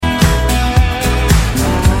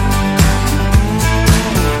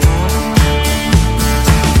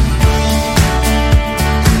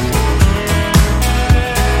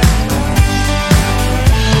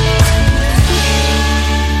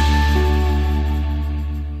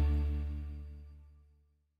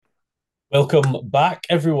Welcome back,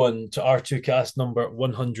 everyone, to R2Kast number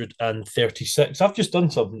 136. I've just done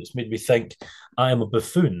something that's made me think I am a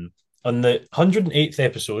buffoon. On the 108th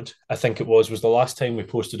episode, I think it was the last time we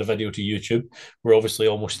posted a video to YouTube. We're obviously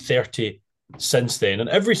almost 30 since then. And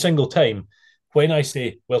every single time when I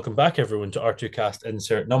say, welcome back, everyone, to R2Kast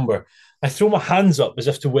insert number, I throw my hands up as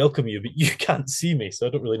if to welcome you, but you can't see me, so I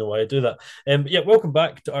don't really know why I do that. But yeah, welcome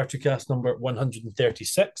back to R2Kast number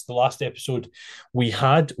 136. The last episode we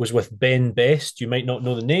had was with Ben Best. You might not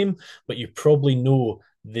know the name, but you probably know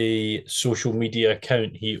the social media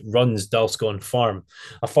account. He runs Dalscon Farm,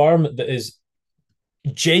 a farm that is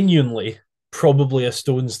genuinely probably a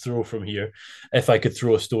stone's throw from here if I could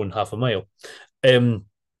throw a stone half a mile. Um,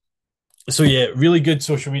 so yeah, really good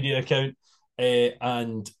social media account.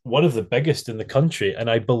 And one of the biggest in the country,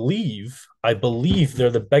 and I believe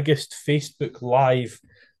they're the biggest Facebook Live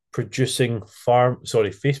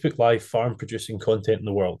farm producing content in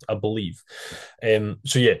the world, I believe.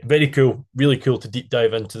 So yeah, very cool, really cool to deep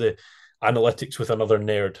dive into the analytics with another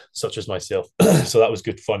nerd such as myself. So that was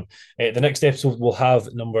good fun. The next episode we'll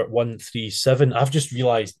have number 137. I've just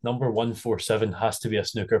realized number 147 has to be a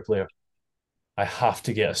snooker player. I have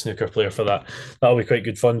to get a snooker player for that. That'll be quite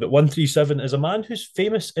good fun. But 137 is a man who's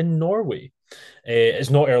famous in Norway. It's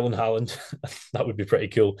not Erling Haaland. That would be pretty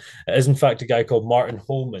cool. It is, in fact, a guy called Martin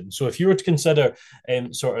Holman. So if you were to consider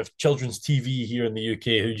sort of children's TV here in the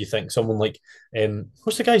UK, who do you think? Someone like,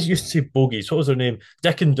 what's the guys who used to say bogies? What was their name?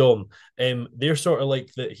 Dick and Dom. They're sort of like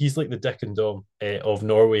he's like the Dick and Dom of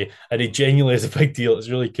Norway. And he genuinely is a big deal. It's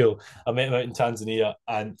really cool. I met him out in Tanzania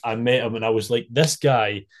and I met him and I was like, this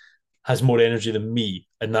guy has more energy than me,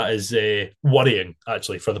 and that is worrying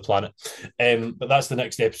actually for the planet. But that's the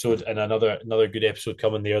next episode, and another good episode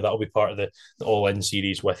coming there. That'll be part of the All In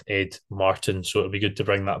series with Ed Martin. So it'll be good to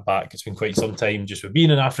bring that back. It's been quite some time just with being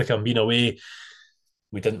in Africa and being away.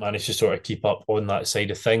 We didn't manage to sort of keep up on that side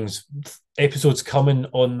of things. Episodes coming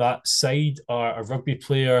on that side are a rugby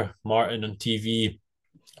player, Martin on TV,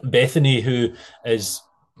 Bethany, who is,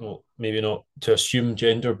 well, maybe not to assume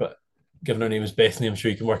gender, but given her name is Bethany, I'm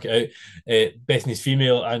sure you can work it out. Bethany's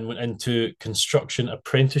female and went into construction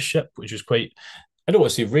apprenticeship, which was quite, I don't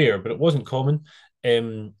want to say rare, but it wasn't common.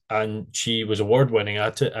 And she was award winning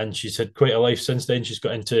at it, and she's had quite a life since then. She's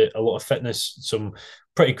got into a lot of fitness, some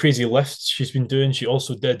pretty crazy lifts she's been doing. She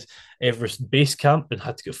also did Everest Base Camp and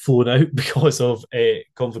had to get flown out because of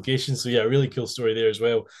complications. So yeah, a really cool story there as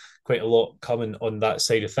well. Quite a lot coming on that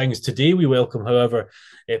side of things. Today we welcome, however,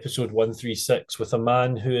 episode 136 with a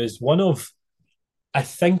man who is one of, I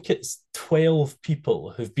think it's 12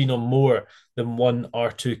 people who've been on more than one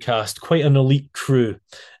R2 cast. Quite an elite crew,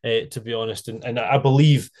 to be honest. And I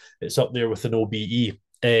believe it's up there with an OBE.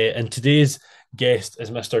 And today's guest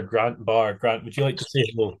is Mr. Grant Barr. Grant, would you like to say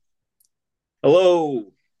hello? Hello,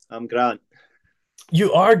 I'm Grant.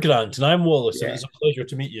 You are Grant, and I'm Wallace, and Yeah. it's a pleasure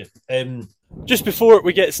to meet you. Just before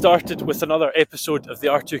we get started with another episode of the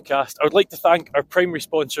R2 cast, I would like to thank our primary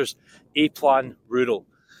sponsors, A Plan Rural.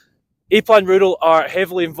 A Plan Rural are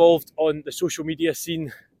heavily involved on the social media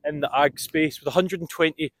scene in the ag space with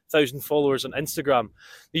 120,000 followers on Instagram.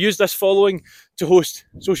 They use this following to host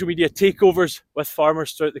social media takeovers with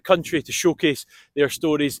farmers throughout the country to showcase their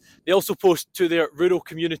stories. They also post to their rural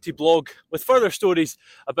community blog with further stories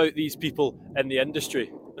about these people in the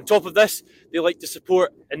industry. On top of this, they like to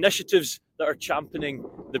support initiatives that are championing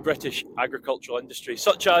the British agricultural industry,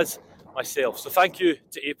 such as myself. So thank you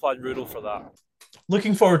to A Plan Rural for that.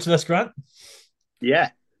 Looking forward to this, Grant. Yeah.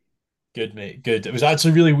 Good, mate. Good. It was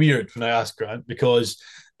actually really weird when I asked Grant because,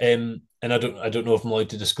 and I don't know if I'm allowed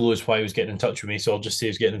to disclose why he was getting in touch with me, so I'll just say he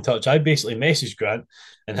was getting in touch. I basically messaged Grant,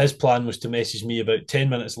 and his plan was to message me about 10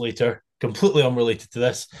 minutes later, completely unrelated to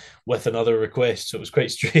this, with another request. So it was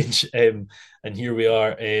quite strange. And here we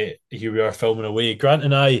are. Here we are filming away. Grant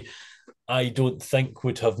and I don't think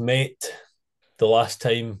would have met the last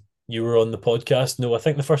time you were on the podcast. No, I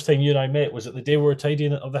think the first time you and I met was at the day we were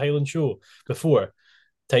tidying of the Highland Show before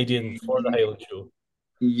tidying for the Highland Show.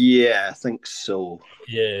 Yeah, I think so.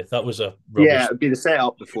 Yeah, that was a Yeah, rubbish, it'd be the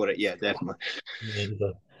setup before it. Yeah, definitely.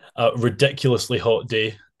 yeah, a ridiculously hot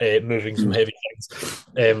day, moving some Mm. heavy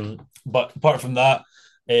things. But apart from that,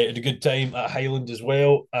 had a good time at Highland as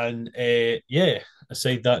well. And yeah,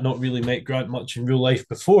 aside that, not really met Grant much in real life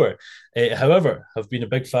before. However, I've been a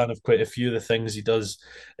big fan of quite a few of the things he does,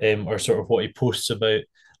 or sort of what he posts about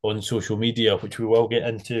on social media, which we will get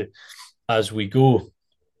into as we go.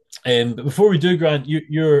 But before we do, Grant,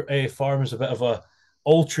 your farm is a bit of a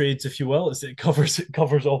all trades, if you will. It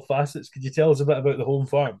covers all facets. Could you tell us a bit about the home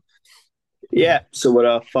farm? Yeah, so we're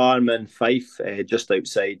a farm in Fife, just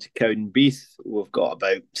outside Cowdenbeath. We've got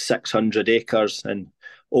about 600 acres, and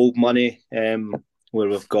old money, where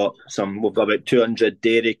we've got about 200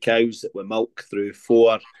 dairy cows that we milk through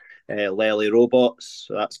four Lely robots.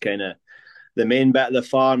 So that's kind of the main bit of the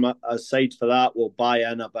farm. Aside for that, we'll buy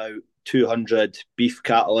in about 200 beef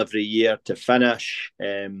cattle every year to finish,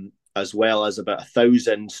 as well as about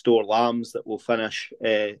 1,000 store lambs that we'll finish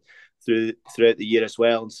throughout the year as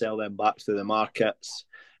well and sell them back to the markets.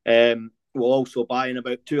 We'll also buy in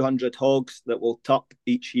about 200 hogs that we'll tup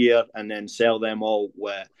each year and then sell them all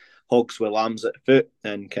with hogs with lambs at foot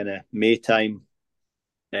in kind of May time,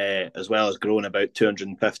 as well as growing about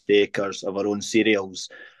 250 acres of our own cereals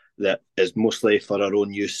that is mostly for our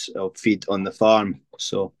own use of feed on the farm.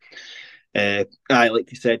 So, like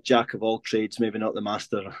you said, jack of all trades, maybe not the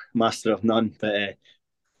master of none, but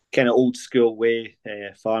kind of old school way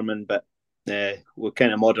farming. But we've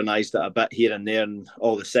kind of modernised it a bit here and there, and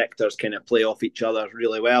all the sectors kind of play off each other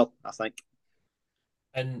really well, I think.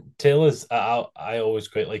 And tell us, I always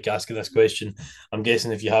quite like asking this question. I'm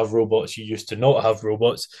guessing if you have robots, you used to not have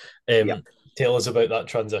robots. Yeah. Tell us about that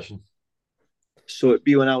transition. So it'd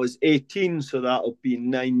be when I was 18, so that'll be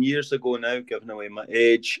 9 years ago now, giving away my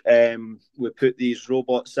age. We put these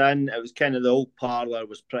robots in. It was kind of the old parlour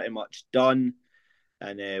was pretty much done,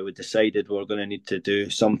 and we decided we were going to need to do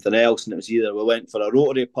something else. And it was either we went for a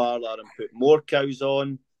rotary parlour and put more cows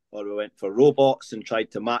on, or we went for robots and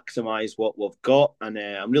tried to maximise what we've got. And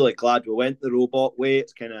I'm really glad we went the robot way.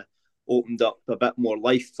 It's kind of opened up a bit more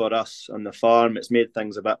life for us on the farm. It's made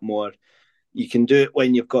things a bit more, you can do it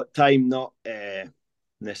when you've got time, not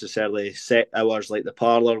necessarily set hours like the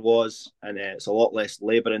parlour was, and it's a lot less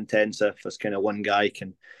labour intensive. As kind of one guy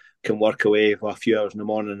can work away for a few hours in the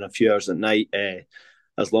morning and a few hours at night,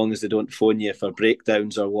 as long as they don't phone you for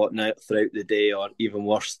breakdowns or whatnot throughout the day, or even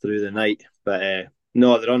worse through the night. But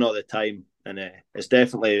no, they're on all the time, and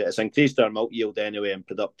it's increased our milk yield anyway and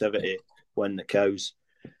productivity when the cows.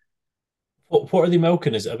 What are they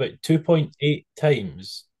milking? Is it about 2.8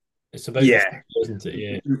 times? It's about the Yeah, same, isn't it?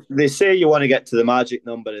 Yeah. they say you want to get to the magic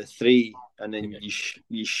number of three, and then Okay.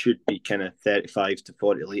 you should be kind of 35 to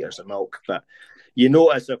 40 litres of milk. But you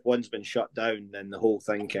notice if one's been shut down, then the whole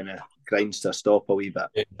thing kind of grinds to a stop a wee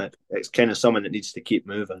Yeah. bit. It's kind of something that needs to keep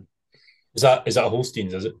moving. Is that a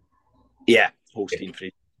Holsteins, is it? Yeah, Okay. Holstein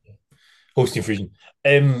free. Holstein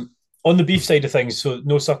Friesian. On the beef side of things, so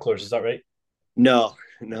no sucklers, is that right? No,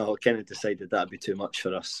 no, kind of decided that'd be too much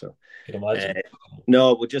for us. So I can uh, imagine.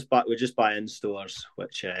 no, we'll just buy in stores,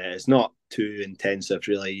 which is not too intensive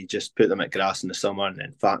really. You just put them at grass in the summer and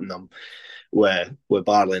then fatten them with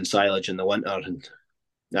barley and silage in the winter, and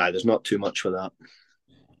there's not too much for that.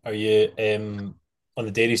 Are you on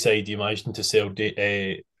the dairy side? Are you managing to sell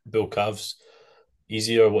bull calves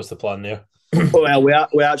easier? What's the plan there? Well,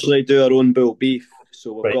 we actually do our own bull beef,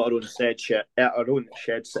 so we've Right. got our own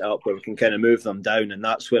shed set up where we can kind of move them down, and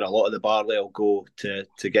that's where a lot of the barley will go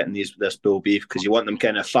to getting this bull beef, because you want them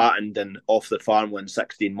kind of fattened and off the farm within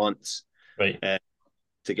 16 months Right. uh,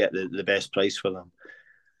 to get the best price for them.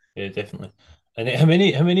 Yeah, definitely. And how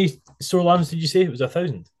many store lambs did you say? It was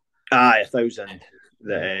 1,000. 1,000.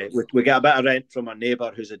 We get a bit of rent from our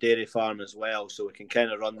neighbour who's a dairy farm as well, so we can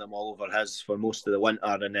kind of run them all over his for most of the winter,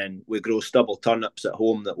 and then we grow stubble turnips at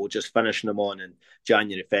home that we'll just finish them on in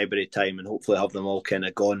January, February time, and hopefully have them all kind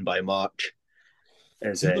of gone by March.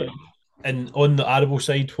 Is And on the arable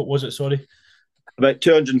side, what was it? Sorry. about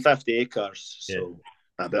 250 acres, Yeah. so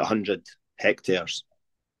about 100 hectares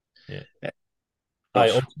Yeah. I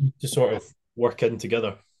of. also to sort of work in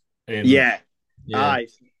together. Um, Yeah, yeah.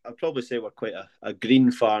 I'd probably say we're quite a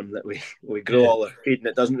green farm, that we grow Yeah. all our feed and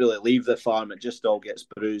it doesn't really leave the farm. It just all gets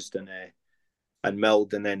bruised and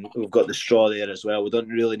milled, and then we've got the straw there as well. We don't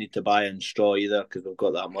really need to buy in straw either because we've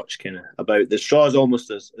got that much kind of about. The straw is almost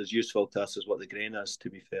as useful to us as what the grain is, to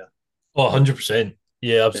be fair. Oh, 100%.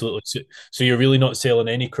 Yeah, absolutely. So you're really not selling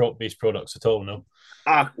any crop-based products at all, no?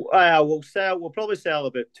 We'll probably sell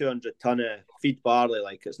about 200 ton of feed barley.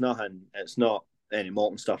 Like it's nothing. It's not any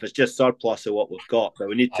malting stuff. It's just surplus of what we've got, but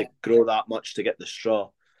we need to grow that much to get the straw.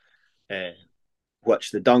 Uh,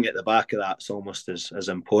 which the dung at the back of that's almost as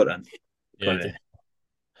important. Yeah.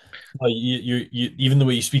 But Even the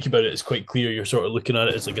way you speak about it, it's quite clear. You're sort of looking at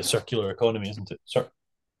it as like a circular economy, isn't it?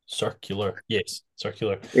 Circular. Yes,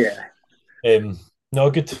 circular. yeah, Um, no,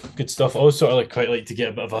 good stuff. I always sort of quite like to get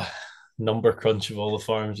a bit of a number crunch of all the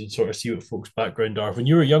farms and sort of see what folks' background are. When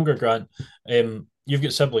you were younger, Grant, you've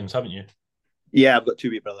got siblings, haven't you? yeah, I've got two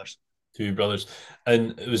wee brothers. Two brothers,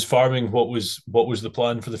 and it was farming. What was the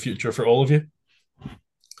plan for the future for all of you?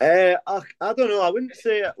 I don't know. I wouldn't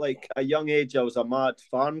say at like a young age I was a mad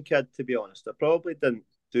farm kid. To be honest, I probably didn't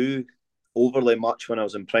do overly much when I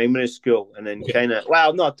was in primary school, and then Okay. kind of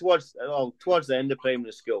no towards the end of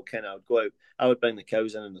primary school, kind of I would go out. I would bring the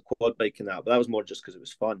cows in the quad bike and that, but that was more just because it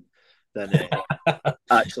was fun than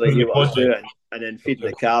actually Was knew the what I was quad bike? doing. And then feeding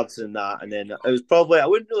the calves and that. And then it was probably, I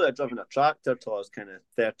wouldn't really have driven a tractor till I was kind of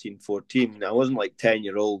 13, 14. I wasn't like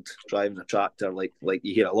 10-year-old driving a tractor like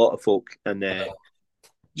you hear a lot of folk. And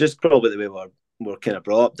just probably the way we're kind of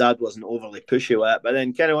brought up. Dad wasn't overly pushy with it. But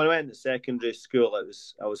then kind of when I went into secondary school,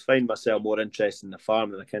 I was finding myself more interested in the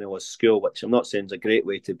farm than I kind of was school, which I'm not saying is a great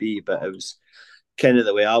way to be, but it was kind of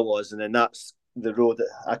the way I was. And then that's the road that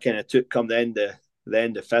I kind of took come the end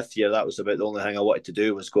of fifth year. That was about the only thing I wanted to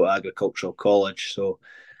do was go to agricultural college. So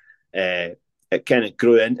it kind of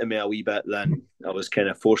grew into me a wee bit. Then I was kind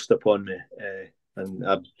of forced upon me. And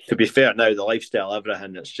to be fair, now the lifestyle,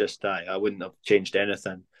 everything, it's just I wouldn't have changed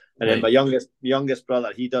anything. And then Right. my youngest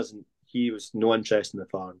brother, he was no interest in the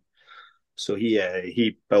farm. So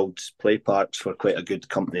he builds play parks for quite a good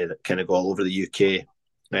company that kind of go all over the UK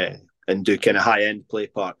and do kind of high end play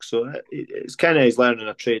parks. So it's kind of he's learning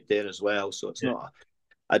a trade there as well. So it's Yeah. not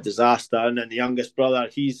a disaster. And then the youngest brother,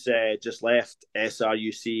 he's just left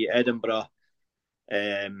SRUC Edinburgh,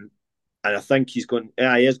 and I think he is going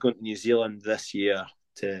to New Zealand this year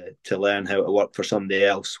to learn how to work for somebody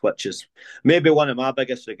else, which is maybe one of my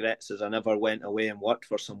biggest regrets is I never went away and worked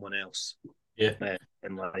for someone else Yeah.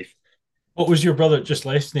 in life. What was your brother just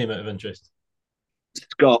last name out of interest?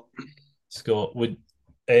 Scott, Scott. Would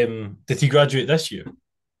did he graduate this year?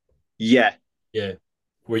 yeah, Yeah.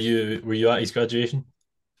 Were you at his graduation?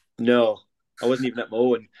 no, I wasn't even at my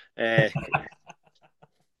own. Uh,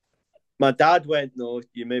 my dad went. No,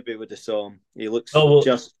 you maybe would have saw him. He looks Oh well,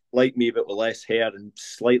 just like me, but with less hair and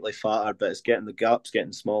slightly fatter. But the gap's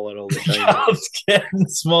getting smaller all the the time. gap's getting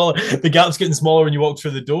smaller. The gap's getting smaller when you walk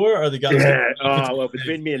through the door, or the gap's getting Yeah. deeper Oh to well, the head?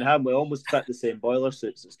 between me and him, we almost fit the same boiler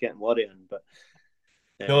suits. It's getting worrying, but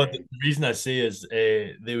No, the uh, reason I say is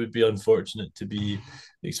they would be unfortunate to be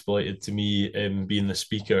exploited to me being the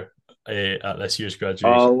speaker at this year's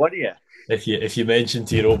graduation. oh, what are you? If you mention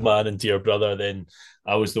to your old man and to your brother, then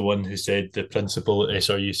I was the one who said the principal at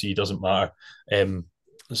SRUC doesn't matter.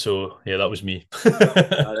 So yeah, that was me.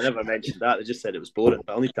 I never mentioned that. They just said it was boring,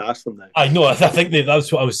 but I'll need to ask them now. I know. I think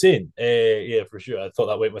that's what I was saying. Yeah, for sure. I thought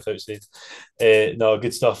that went without saying. No,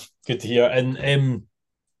 good stuff. Good to hear. And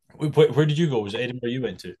where did you go? Was it Edinburgh you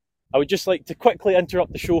went to? I would just like to quickly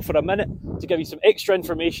interrupt the show for a minute to give you some extra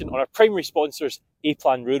information on our primary sponsors, A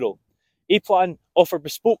Plan Rural. A Plan offer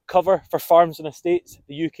bespoke cover for farms and estates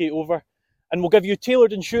the UK over, and will give you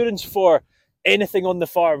tailored insurance for anything on the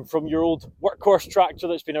farm, from your old workhorse tractor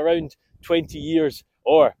that's been around 20 years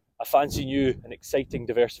or a fancy new and exciting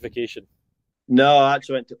diversification. No, I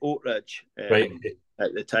actually went to Oakridge Right.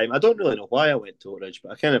 at the time. I don't really know why I went to Oakridge,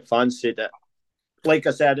 but I kind of fancied it. Like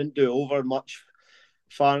I said, I didn't do over much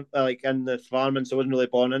farm like in the farming, so I wasn't really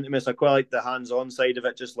born into me. So I quite like the hands-on side of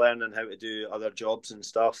it, just learning how to do other jobs and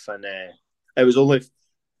stuff. And it was only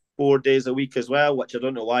 4 days a week as well, which I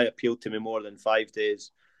don't know why appealed to me more than 5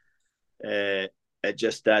 days. Uh, it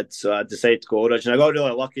just did. So I decided to go Orange, and I got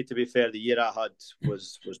really lucky. To be fair, the year I had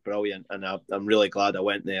was brilliant, and I'm really glad I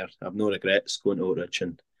went there. I have no regrets going to Orange,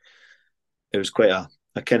 and it was quite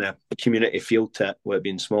a kind of community feel to it with it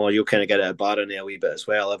being smaller. You'll kind of get it at Barony a wee bit as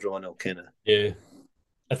well. Everyone will kind of Yeah.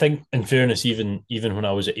 I think, in fairness, even when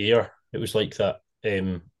I was at Ayr, it was like that.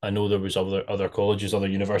 I know there was other colleges, other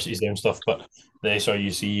universities there and stuff, but the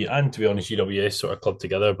SRUC and, to be honest, UWS sort of clubbed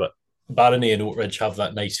together. But Barony and Oakridge have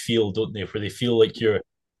that nice feel, don't they? Where they feel like you're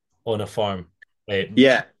on a farm.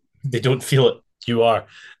 yeah. They don't feel it. You are.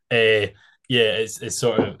 Yeah, it's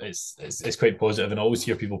sort of it's quite positive, and I always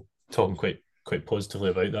hear people talking quite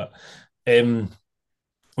positively about that.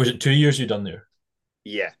 Was it 2 years you done there?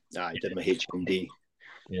 Yeah, I did my HMD.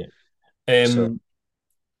 Yeah. So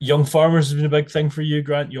Young farmers has been a big thing for you,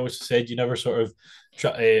 Grant. You always said you never sort of,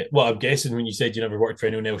 well, I'm guessing when you said you never worked for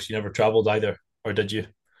anyone else, you never travelled either, or did you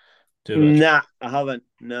do a bit? nah, I haven't.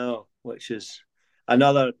 No, which is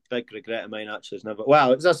another big regret of mine. Actually, is never.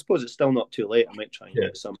 Well, I suppose it's still not too late. I might try and Yeah,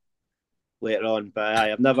 get some later on. But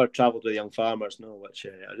I've never travelled with young farmers. No, which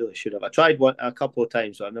I really should have. I tried one a couple of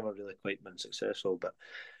times, but I've never really quite been successful. But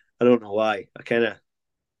I don't know why. I kind of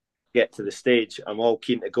get to the stage, I'm all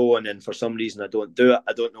keen to go, and then for some reason I don't do it.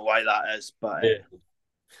 I don't know why that is, but yeah.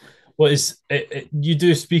 Well, you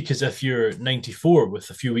do speak as if you're 94 with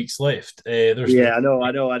a few weeks left. There's yeah, I know.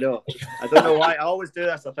 I don't know why. I always do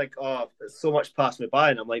this. I think, oh, it's so much passed me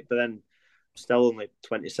by, and I'm like, but then I'm still only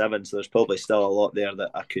 27, so there's probably still a lot there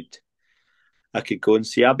that I could go and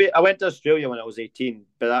see. I went to Australia when I was 18,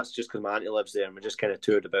 but that's just because my auntie lives there, and we just kind of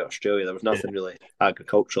toured about Australia. There was Yeah. nothing really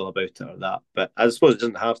agricultural about it or that, but I suppose it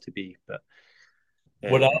doesn't have to be. But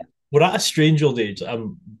We're at, we're at a strange old age.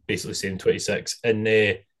 I'm basically saying 26, and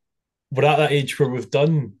we're at that age where we've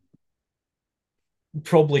done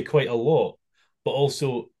probably quite a lot, but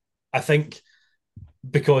also I think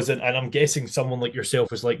because and I'm guessing someone like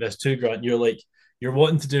yourself is like this too, Grant. You're like you're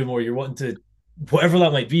wanting to do more. You're wanting to whatever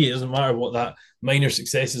that might be. It doesn't matter what that minor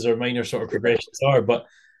successes or minor sort of progressions are, but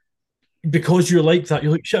because you're like that,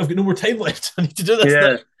 you're like, shit, I've got no more time left. I need to do this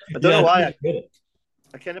now. yeah, I don't Yeah, know I why. totally get it.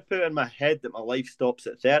 I kind of put in my head that my life stops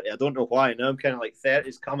at 30. I don't know why. Now I'm kind of like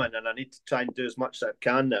 30's coming, and I need to try and do as much as I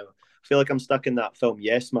can now. I feel like I'm stuck in that film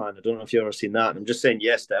Yes Man. I don't know if you've ever seen that. And I'm just saying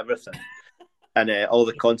yes to everything and all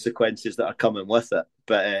the consequences that are coming with it.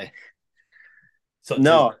 But Such as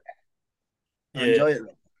no, I yeah, enjoy it.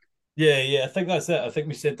 yeah. I think that's it. I think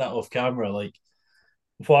we said that off camera. Like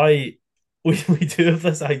why we do have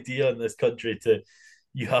this idea in this country to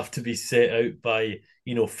you have to be set out by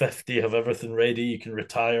 50, have everything ready, you can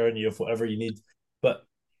retire and you have whatever you need. But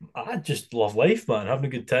I just love life, man, having a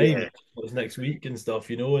good time. Yeah. What's next week and stuff,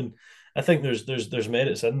 and I think there's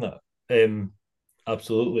merits in that.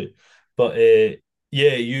 Absolutely. But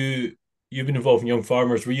yeah, you've been involved in Young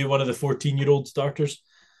Farmers. Were you one of the 14-year-old starters?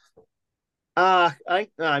 I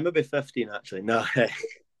maybe 15 actually. No,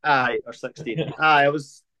 or 16. I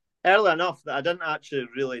was early enough that I didn't actually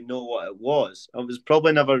really know what it was. I was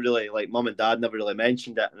probably never really like mum and dad never really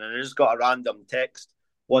mentioned it, and I just got a random text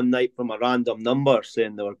one night from a random number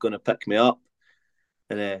saying they were going to pick me up,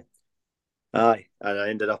 and and I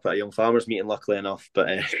ended up at a young farmers meeting, luckily enough. But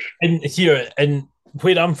And here, and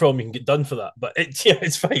where I'm from, you can get done for that. But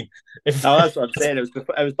it's fine. If no, that's what I'm saying.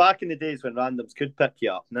 It was back in the days when randoms could pick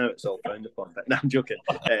you up. Now it's all frowned upon. But no, I'm joking.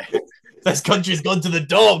 this country's gone to the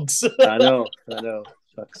dogs. I know.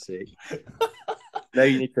 Fuck's sake. Now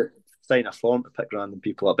you need to sign a form to pick random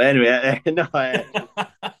people up. Anyway, no, I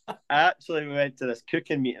actually went to this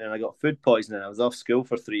cooking meeting and I got food poisoning. I was off school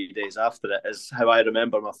for 3 days after it. Is how I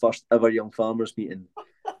remember my first ever young farmers meeting.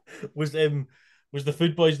 Was the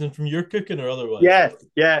food poisoning from your cooking or otherwise?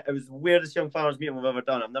 Yeah. It was the weirdest young farmers meeting we've ever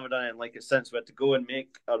done. I've never done anything like it since. We had to go and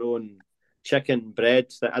make our own chicken bread.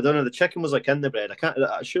 I don't know. The chicken was like in the bread.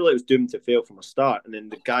 Surely it was doomed to fail from a start. And then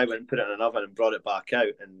the guy went and put it in an oven and brought it back out.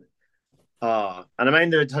 And I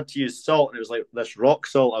mind I had to use salt, and it was like this rock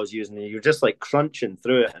salt I was using. And you're just like crunching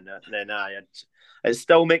through it, and then it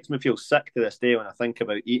still makes me feel sick to this day when I think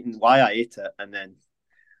about eating why I ate it, and then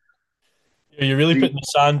You're really putting the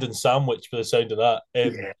sand in sandwich for the sound of that.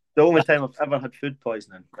 Yeah, the only time I've ever had food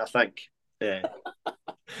poisoning, I think. Yeah,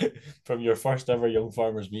 From your first ever young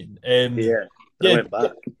farmers meeting. yeah. I Yeah, went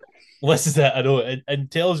back. this is it. I know. And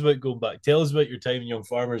tell us about going back. Tell us about your time in Young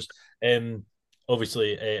Farmers.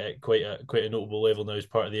 Obviously, at quite a notable level now as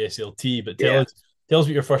part of the SLT. But tell us about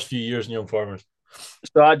your first few years in Young Farmers.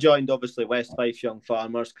 So I joined obviously West Fife Young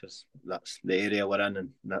Farmers because that's the area we're in, and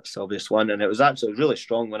that's the obvious one. And it was actually really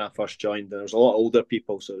strong when I first joined. And there was a lot of older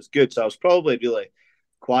people, so it was good. So I was probably really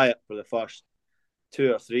quiet for the first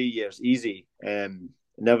 2 or 3 years, easy.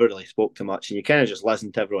 Never really spoke too much, and you kind of just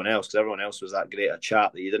listened to everyone else because everyone else was that great a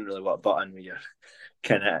chat that you didn't really want to butt in with your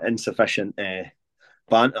kind of insufficient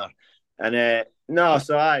banter. And no,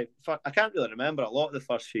 so I can't really remember a lot of the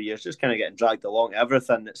first few years, just kind of getting dragged along.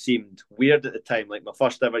 Everything that seemed weird at the time, like my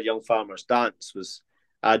first ever Young Farmers dance was,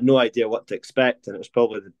 I had no idea what to expect, and it was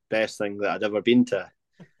probably the best thing that I'd ever been to.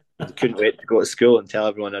 I couldn't wait to go to school and tell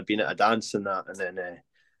everyone I'd been at a dance and that, and then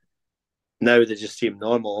now they just seem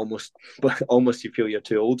normal, almost you feel you're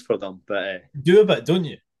too old for them. But Do a bit, don't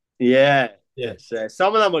you? yeah, Yeah.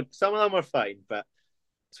 some of them are fine, but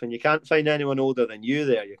it's when you can't find anyone older than you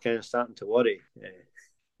there, you're kind of starting to worry.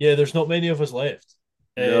 Yeah, there's not many of us left,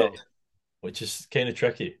 No, which is kind of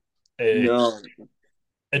tricky. no,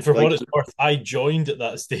 And for what like it's worth, I joined at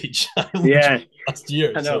that stage. I only yeah, joined last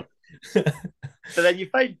year. I know. So. But then you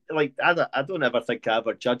find like I don't ever think I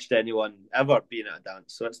ever judged anyone ever being at a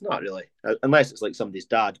dance, so it's not really unless it's like somebody's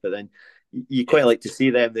dad. But then you quite like to see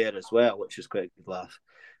them there as well, which is quite a good laugh.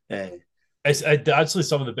 It's actually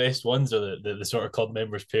some of the best ones are the sort of club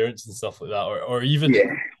members' parents and stuff like that, or even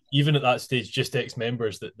Yeah, even at that stage, just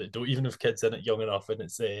ex-members that don't even have kids in it young enough, and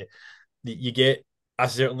it's you get. I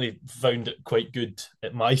certainly found it quite good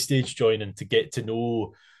at my stage joining to get to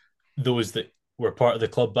know those that were part of the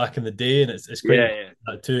club back in the day, and it's quite yeah.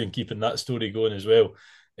 that too, and keeping that story going as well.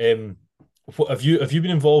 Have you been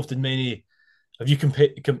involved in many? Have you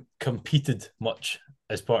competed much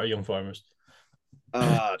as part of Young Farmers?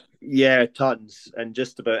 Yeah, tons, and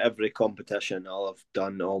just about every competition I'll have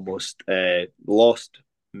done almost. Lost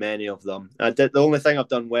many of them. The only thing I've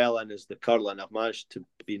done well in is the curling. I've managed to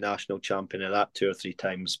be national champion of that 2 or 3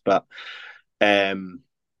 times, but um,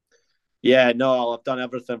 yeah, no, I've done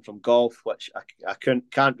everything from golf, which I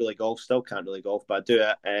can't really golf, still can't really golf, but I do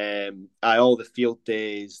it. All the field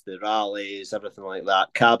days, the rallies, everything like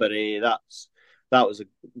that. Cabaret, that was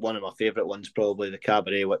one of my favourite ones, probably the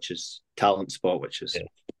cabaret, which is talent spot, which is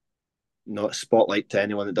not a spotlight to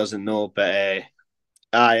anyone that doesn't know, but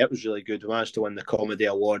it was really good. We managed to win the comedy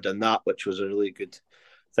award and that, which was a really good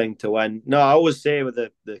thing to win. No, I always say with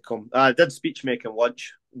I did speech making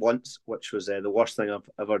once, which was the worst thing I've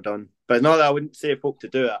ever done. But not that I wouldn't say folk to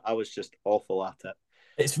do it. I was just awful at it.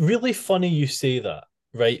 It's really funny you say that,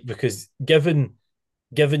 right? Because given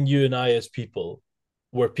you and I as people,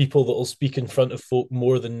 we're people that will speak in front of folk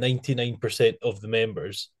more than 99% of the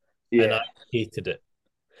members, and I Yeah, hated it.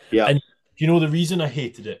 yeah, And you know the reason I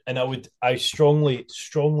hated it, and I strongly,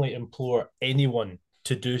 strongly implore anyone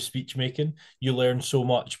to do speech making. You learn so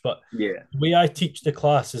much, but yeah, the way I teach the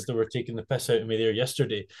class is they were taking the piss out of me there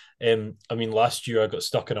yesterday. I mean, last year I got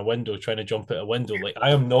stuck in a window trying to jump out a window. Like I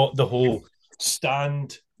am not the whole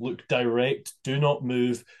stand, look direct, do not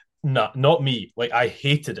move. Nah, not me. Like I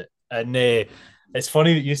hated it, and it's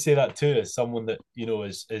funny that you say that too, as someone that you know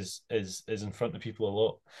is in front of people a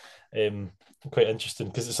lot. Um, Quite interesting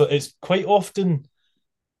because it's quite often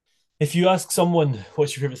if you ask someone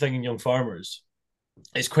what's your favorite thing in young farmers,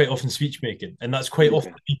 it's quite often speech making, and that's quite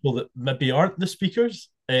often yeah, people that maybe aren't the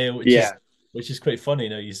speakers, yeah, which is quite funny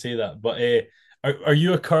now you say that. But are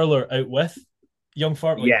you a curler out with young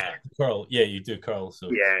farm like yeah, curl? Yeah, you do curl.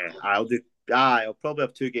 So yeah. I'll do. I'll probably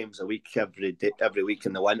have 2 games a week every day, every week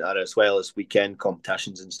in the winter, as well as weekend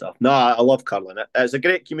competitions and stuff. No, I love curling. It's a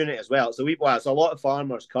great community as well. It's a lot of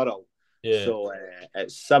farmers curl, yeah, so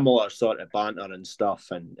it's similar sort of banter and stuff,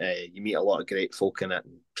 and you meet a lot of great folk in it,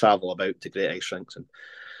 and travel about to great ice rinks, and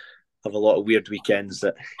have a lot of weird weekends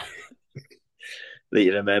that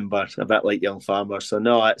you remember, a bit like young farmers. So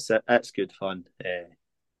no, it's good fun.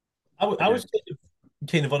 I was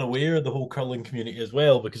kind of unaware of the whole curling community as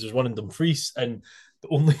well because there's one in Dumfries, and the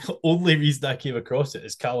only only reason I came across it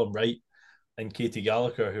is Callum Wright and Katie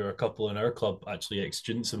Gallagher, who are a couple in our club, actually ex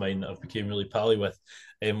students of mine that I've became really pally with,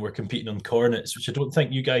 and we're competing on cornets, which I don't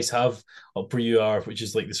think you guys have up where you are, which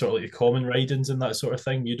is like the sort of like the common ridings and that sort of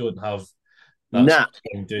thing. You don't have that sort Nah, of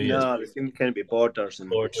thing, do you? It's no, there can kind of be borders and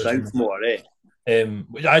borders and south more, eh?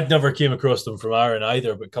 I'd never came across them from Aaron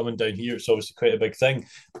either, but coming down here, it's obviously quite a big thing.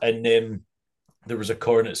 And there was a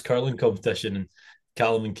cornets curling competition, and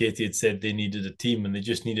Callum and Katie had said they needed a team and they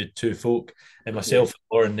just needed 2 folk. And Yeah, myself and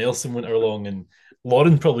Lauren Nelson went along, and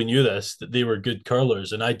Lauren probably knew this that they were good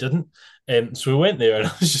curlers, and I didn't. So we went there, and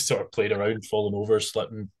I was just sort of playing around, falling over,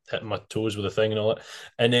 slipping, hitting my toes with a thing and all that.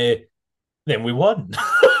 And then we won.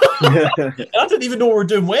 I didn't even know we were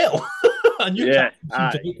doing well. I knew Callum yeah,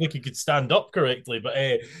 seemed to aye. look like he could stand up correctly, but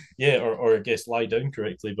yeah, or I guess lie down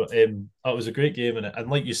correctly. But that was a great game, and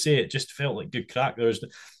like you say, it just felt like good crack.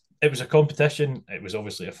 It was a competition. It was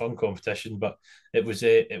obviously a fun competition, but it was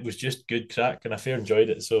just good crack, and I fair enjoyed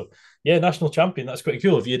it. So yeah, national champion. That's quite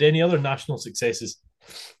cool. Have you had any other national successes?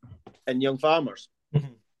 And young farmers.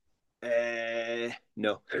 When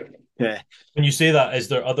No. Yeah, you say that, is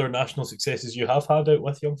there other national successes you have had out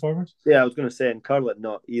with young farmers? yeah. I was going to say in curling,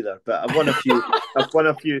 not either, but I've won a few. I've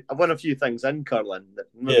won a few things in curling, that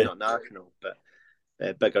maybe Yeah, not national, but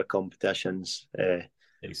bigger competitions.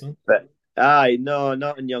 excellent. But aye, no,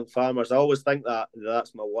 not in young farmers. I always think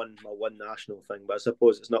that's my one national thing, but I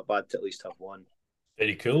suppose it's not bad to at least have one.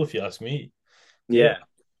 Very cool, if you ask me. Yeah,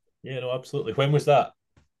 Yeah. yeah, no, absolutely. When was that?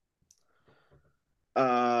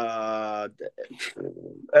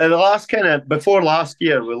 The last kind of before last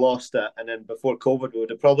year we lost it, and then before COVID we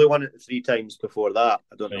would have probably won it 3 times before that.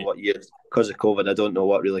 I don't know Right. what years because of COVID. I don't know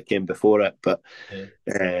what really came before it, but Yeah.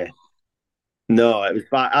 uh, no, it was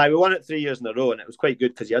bad. We won it 3 years in a row, and it was quite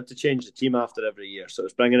good because you had to change the team after every year, so it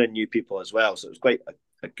was bringing in new people as well. So it was quite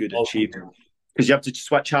a good Awesome. achievement because you have to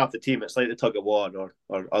switch half the team. It's like the tug of war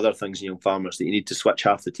or other things in young farmers that you need to switch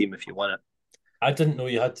half the team if you win it. I didn't know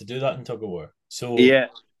you had to do that in tug of war. So Yeah,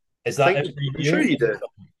 is I that think every I'm sure year? you do.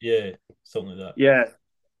 Yeah, something like that. Yeah,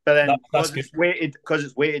 but then That's good. because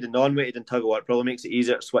it's weighted and non-weighted in tug of war, it probably makes it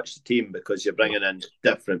easier to switch the team because you're bringing in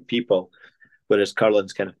different people, whereas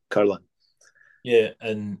curling's kind of curling. Yeah,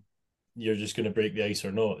 and you're just going to break the ice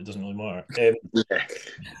or not. It doesn't really matter. Yeah.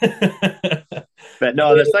 But no,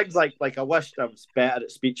 Yeah, there's things like I wish I was better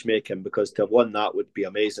at speech making because to have won that would be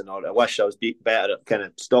amazing. Or I wish I was better at kind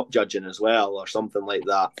of stop judging as well, or something like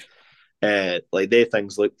that. Like they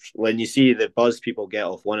things like when you see the buzz people get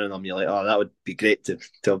off one of them, you're like, oh, that would be great to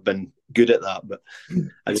have been good at that, but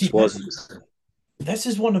I see, just wasn't. this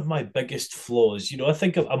is one of my biggest flaws. I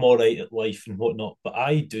think I'm all right at life and whatnot, but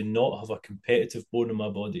I do not have a competitive bone in my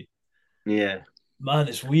body. Yeah, Man,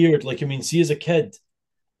 it's weird. Like, I mean, see, as a kid,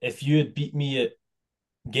 if you had beat me at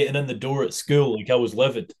getting in the door at school, like I was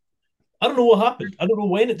livid. I don't know what happened. I don't know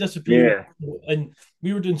when it disappeared. yeah, And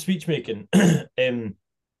we were doing speech making, and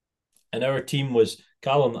our team was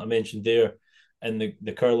Callum that I mentioned there, and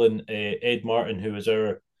the curling Ed Martin, who was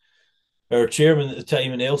our chairman at the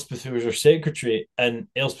time, and Elspeth, who was our secretary. And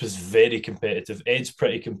Elspeth's very competitive. Ed's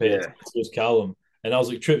pretty competitive. yeah, So is Callum. And I was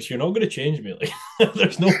like, Trips, you're not going to change me. Like,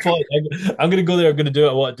 there's no point. I'm going to go there. I'm going to do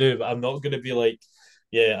what I want to do, but I'm not going to be like,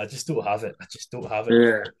 yeah, I just don't have it. I just don't have it.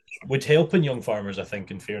 yeah. Would help in young farmers, I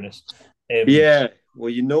think, in fairness. Um, Yeah, well,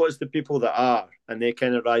 you notice the people that are, and they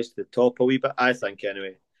kind of rise to the top a wee bit, I think,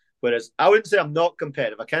 anyway. Whereas I wouldn't say I'm not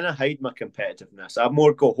competitive. I kind of hide my competitiveness. I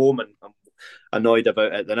more go home and I'm annoyed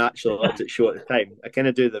about it than actually let it show at the time. I kind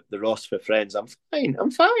of do the Ross for friends. I'm fine.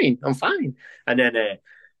 I'm fine. I'm fine. And then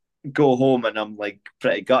go home and I'm like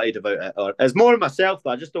pretty gutted about it. Or it's more myself,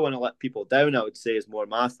 but I just don't want to let people down. I would say is more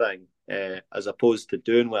my thing, as opposed to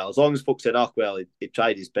doing well. As long as folks said, "Oh, well, he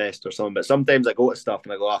tried his best" or something. But sometimes I go to stuff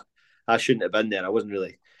and I go, "Oh, I shouldn't have been there. I wasn't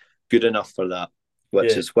really good enough for that."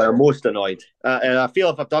 Which yeah, is where I'm most annoyed. And I feel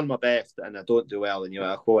if I've done my best and I don't do well, and you're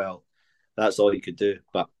like, "Oh well, that's all you could do."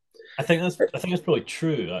 But I think that's probably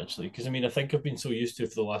true actually, because I mean I think I've been so used to it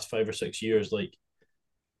for the last 5 or 6 years, like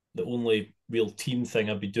the only real team thing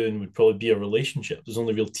I'd be doing would probably be a relationship. There's the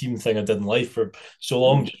only real team thing I did in life for so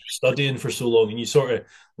long, just studying for so long, and you sort of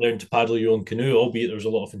learn to paddle your own canoe, albeit there's a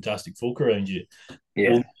lot of fantastic folk around you.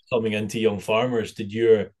 yeah, Only coming into young farmers did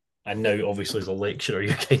your, and now obviously as a lecturer, you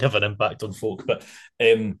kind of have an impact on folk, but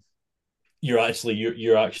you're actually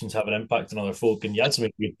your actions have an impact on other folk. And you had to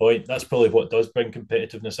make a good point. That's probably what does bring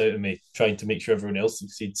competitiveness out of me, trying to make sure everyone else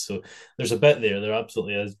succeeds. So there's a bit there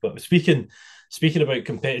absolutely is. But speaking about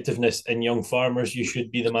competitiveness in young farmers, you should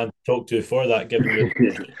be the man to talk to for that, given your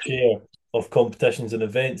share of competitions and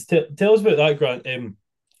events. Tell us about that, Grant.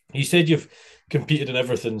 You said you've competed in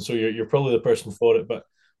everything, so you're probably the person for it. But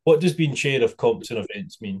what does being chair of comps and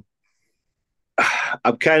events mean?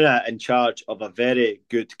 I'm kind of in charge of a very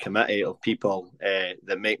good committee of people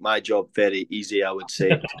that make my job very easy, I would say,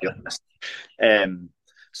 to be honest. Um,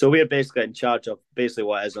 so we're basically in charge of basically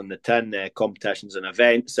what is on the tin, competitions and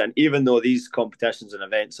events. And even though these competitions and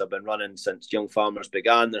events have been running since Young Farmers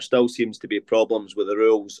began, there still seems to be problems with the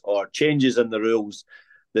rules or changes in the rules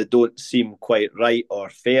that don't seem quite right or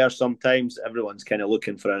fair sometimes. Everyone's kind of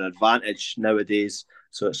looking for an advantage nowadays.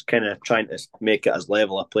 So it's kind of trying to make it as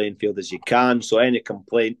level a playing field as you can. So any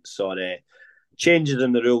complaints or changes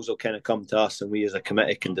in the rules will kind of come to us, and we as a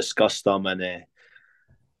committee can discuss them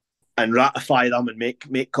and ratify them and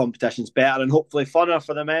make competitions better and hopefully funner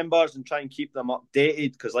for the members and try and keep them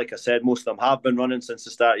updated. Because, like I said, most of them have been running since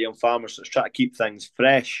the start of Young Farmers. So it's try to keep things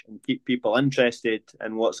fresh and keep people interested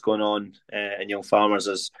in what's going on in Young Farmers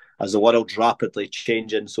as the world's rapidly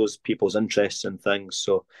changing. So is people's interests in things.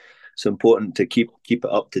 So it's important to keep it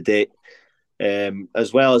up to date.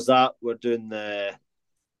 As well as that, we're doing the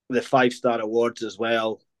 5-star awards as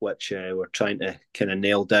well, which we're trying to kind of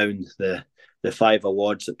nail down the 5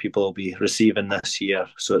 awards that people will be receiving this year.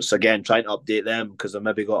 So it's again trying to update them because they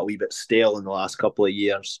maybe got a wee bit stale in the last couple of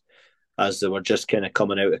years as they were just kind of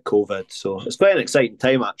coming out of COVID. So it's quite an exciting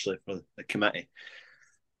time actually for the committee.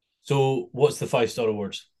 So what's the 5-star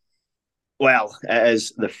awards? Well, it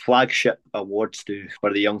is the flagship awards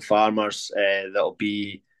for the young farmers. That'll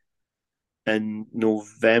be in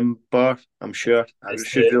November, I'm sure. I It's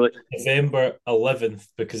should the really. November 11th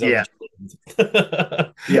because I'm Yeah,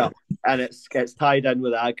 yeah, and it's tied in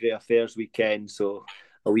with the Agri Affairs weekend, so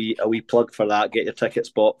a wee plug for that. Get your tickets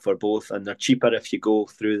bought for both, and they're cheaper if you go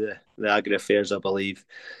through the Agri Affairs, I believe.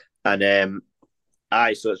 And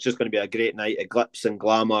so it's just going to be a great night of glitz and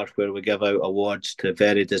glamour where we give out awards to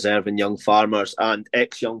very deserving young farmers and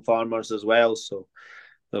ex-young farmers as well. So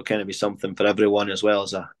there'll kind of be something for everyone as well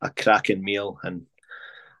as a cracking meal. And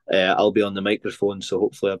I'll be on the microphone, so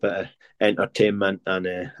hopefully a bit of entertainment and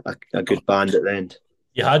a good band at the end.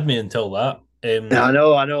 You had me until that. I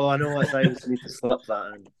know. I just need to slip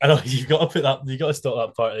that in. I know you've got to put that. You got to stop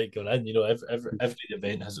that part right going in. Every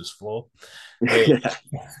event has its flaw. Yeah,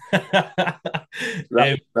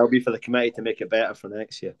 Um, that'll be for the committee to make it better for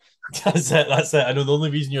next year. that's it. That's it. I know the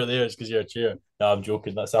only reason you're there is because you're a chair. No, I'm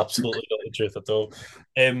joking. That's absolutely not the truth at all.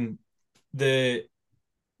 The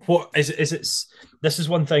what is it? This is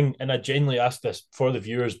one thing, and I genuinely ask this for the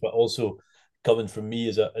viewers, but also coming from me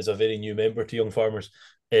as a very new member to Young Farmers.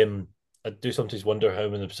 I do sometimes wonder how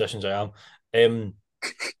in the positions I am.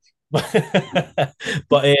 But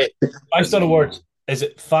 5-star awards, is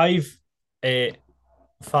it five?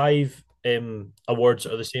 five awards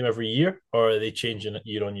are the same every year, or are they changing it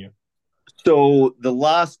year on year? So the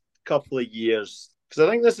last couple of years, because I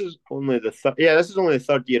think this is only this is only the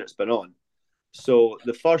third year it's been on. So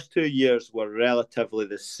the first 2 years were relatively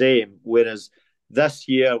the same, whereas this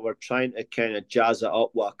year we're trying to kind of jazz it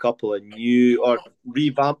up with a couple of new or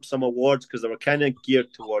revamp some awards because they were kind of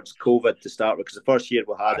geared towards COVID to start with. Because the first year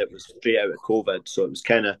we had it was straight out of COVID, so it was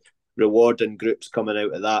kind of rewarding groups coming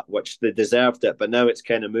out of that, which they deserved it. But now it's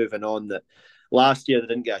kind of moving on that last year they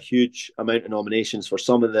didn't get a huge amount of nominations for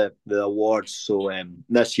some of the awards. So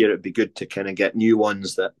this year it'd be good to kind of get new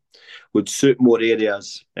ones that would suit more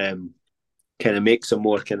areas. Kind of make some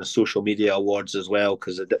more kind of social media awards as well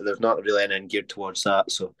because there's not really anything geared towards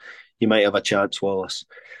that. So you might have a chance, Wallace.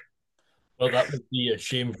 Well, that would be a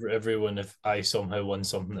shame for everyone if I somehow won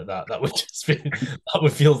something like that. That would just be that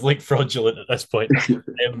would feel like fraudulent at this point.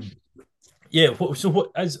 Um, yeah. So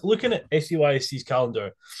what as looking at SEYSC's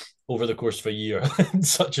calendar over the course of a year,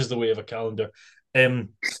 such is the way of a calendar. Um,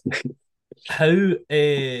 how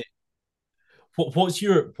what's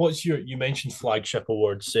your you mentioned flagship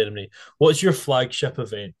awards ceremony. What's your flagship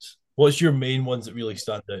event? What's your main ones that really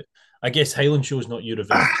stand out? I guess Highland Show's not your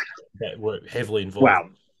event, but we're heavily involved. Wow.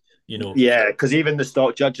 You know, Yeah, because even the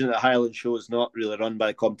stock judging at the Highland Show is not really run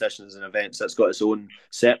by competitions and events. It's got its own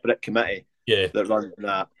separate committee yeah. that runs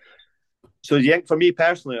that. So do you think for me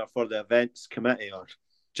personally or for the events committee or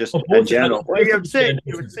just Well, in both, general? Well, you would say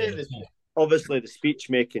yeah. that obviously the speech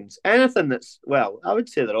makings, anything that's well, I would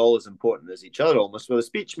say they're all as important as each other almost. Well, the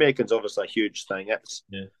speech making's obviously a huge thing.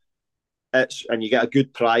 Yeah. It's and you get a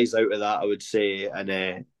good prize out of that, I would say,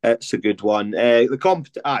 and it's a good one. Well,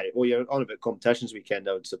 you're on about competitions weekend,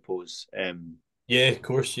 I would suppose. Yeah, of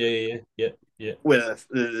course. Yeah. With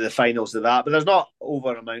the finals of that, but there's not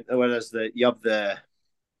over amount. Whereas you have the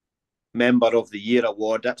member of the year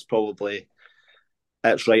award. That's probably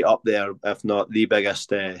it's right up there, if not the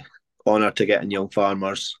biggest honour to get in Young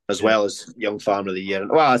Farmers, as well as Young Farmer of the Year.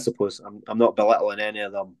 Well, I suppose I'm not belittling any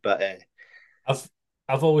of them, but I've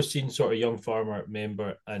I've always seen sort of young farmer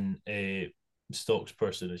member and a stocks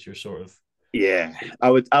person as your sort of yeah,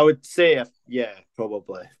 I would say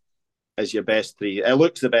probably is your best three. It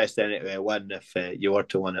looks the best anyway. Win if you were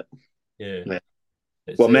to win it. yeah. Yeah.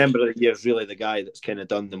 It's Well, member of the year is really the guy that's kind of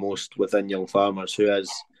done the most within Young Farmers, who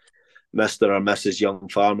is Mr. or Mrs. Young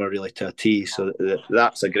Farmer, really to a T. So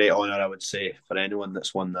that's a great honour, I would say, for anyone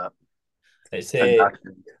that's won that. it's And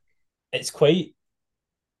it's quite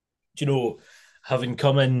having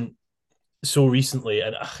come in so recently,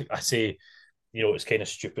 and I say it's kind of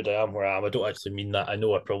stupid I am where I am. I don't actually mean that. I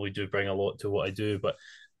know I probably do bring a lot to what I do, but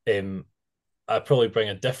um, I probably bring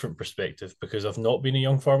a different perspective because I've not been a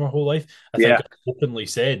young farmer whole life. I think yeah, I've openly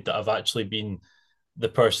said that I've actually been the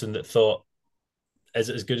person that thought, is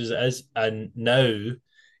it as good as it is? And now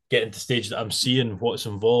getting to the stage that I'm seeing what's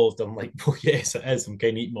involved, I'm like, well, yes, it is. I'm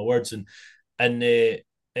kind of eating my words, and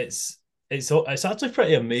it's it's actually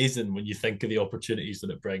pretty amazing when you think of the opportunities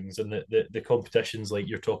that it brings and the competitions like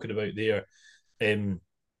you're talking about there, that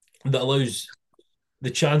allows the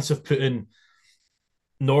chance of putting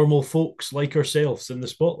normal folks like ourselves in the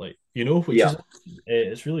spotlight, which yeah. is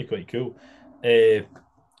it's really quite cool. Uh,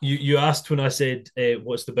 you asked when I said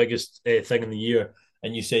what's the biggest thing in the year,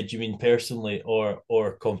 and you said you mean personally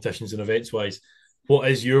or competitions and events wise. What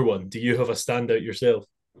is your one? Do you have a standout yourself?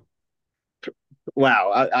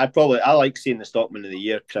 Wow, I like seeing the Stockman of the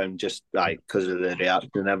Year crown just because of the reaction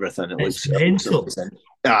and everything. It's It looks mental. amazing.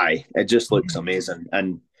 Aye, it just looks amazing.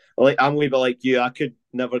 And I'm a wee bit like you. I could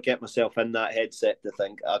never get myself in that headset to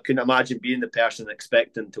think. I couldn't imagine being the person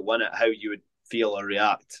expecting to win it. How you would feel or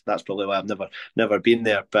react. That's probably why I've never been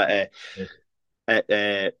there. But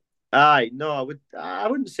aye, no, I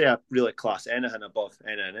wouldn't say I really class anything above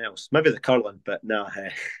anything else. Maybe the curling, but no.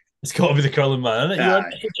 It's got to be the curling man, isn't it? You're a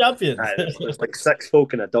Aye, champion. aye. There's like six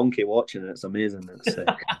folk and a donkey watching it. It's amazing.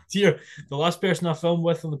 Dear, the last person I filmed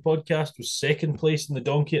with on the podcast was second place in the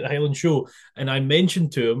donkey at the Highland Show, and I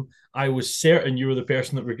mentioned to him I was certain you were the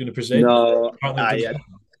person that we're going to present. No,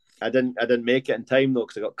 I didn't make it in time though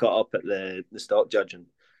because I got caught up at the stock judging.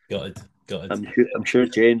 Got it. I'm sure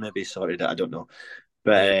Jane maybe sorted it. I don't know,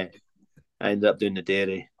 but I ended up doing the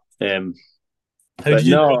dairy. How did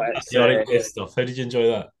you enjoy the R2Kast stuff? How did you enjoy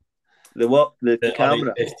that? The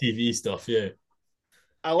camera STV stuff, yeah.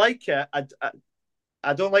 I like it.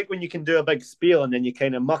 I don't like when you can do a big spiel and then you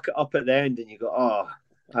kind of muck it up at the end and you go, oh,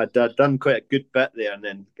 I'd done quite a good bit there, and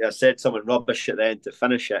then I said something rubbish at the end to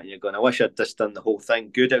finish it, and you're going, I wish I'd just done the whole thing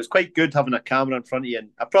good. It was quite good having a camera in front of you, and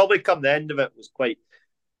I probably come the end of it was quite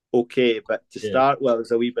okay, but to Yeah. start with, it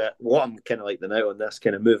was a wee bit what I'm kind of like the now on this,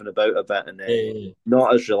 kind of moving about a bit and Yeah.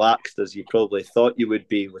 not as relaxed as you probably thought you would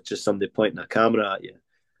be with just somebody pointing a camera at you.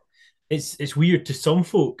 It's weird to some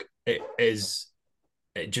folk. It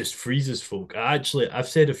just freezes folk. I've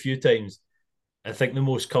said a few times. I think the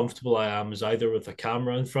most comfortable I am is either with a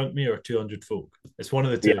camera in front of me or 200 folk. It's one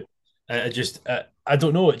of the Yeah, two. I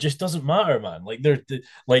don't know. It just doesn't matter, man. Like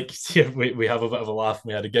like yeah, we have a bit of a laugh.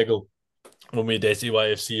 We had a giggle when we had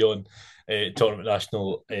SAYFC on talking about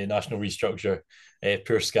national restructure.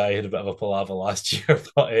 Poor Sky had a bit of a palaver last year,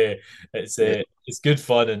 but yeah. it's good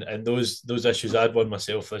fun and those issues. I had one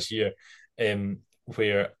myself this year,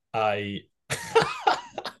 where I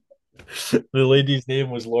the lady's name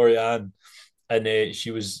was Lorianne, and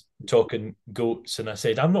she was talking goats, and I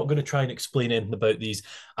said, I'm not going to try and explain anything about these.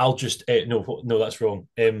 I'll just no, that's wrong.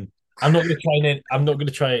 I'm not going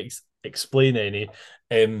to try and explain any.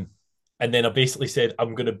 And then I basically said,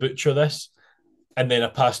 I'm going to butcher this. And then I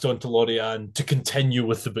passed on to Lorianne to continue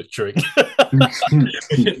with the butchering.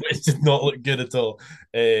 It did not look good at all.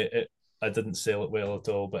 I didn't sell it well at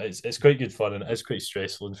all, but it's quite good fun and it's quite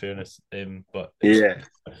stressful in fairness. But Yeah.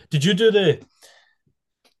 did you do the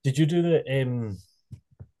did you do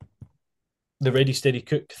the ready steady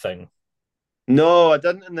cook thing? No, I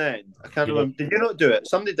didn't in the end. I can't You know, remember. Did you not do it?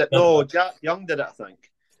 Somebody did. No, Jack Young did it, I think.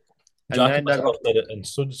 And Jack and then myself did it, and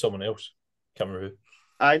so did someone else. Can't remember who.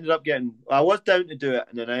 I ended up getting. I was down to do it,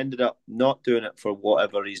 and then I ended up not doing it for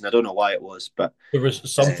whatever reason. I don't know why it was, but There was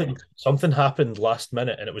uh, something happened last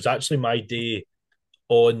minute, and it was actually my day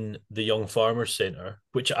on the Young Farmers Centre,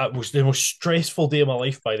 which was the most stressful day of my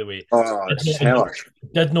life, by the way. oh, Did it's not enjoy, hellish.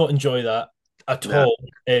 did not enjoy that at Nah. all.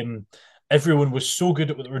 Everyone was so good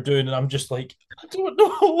at what they were doing, and I'm just like, I don't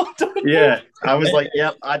know, I don't know. Yeah, I was like,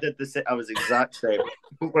 yep, I did the same. I was exact same.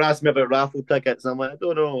 People were asking me about raffle tickets, and I'm like, I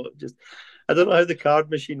don't know, just I don't know how the card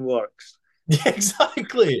machine works. Yeah,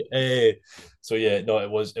 exactly. So yeah, no, it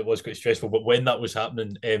was quite stressful. But when that was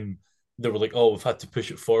happening, they were like, "Oh, we've had to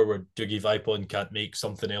push it forward. Dougie Vipon can't make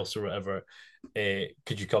something else or whatever.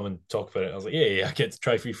 Could you come and talk about it?" I was like, "Yeah, I get to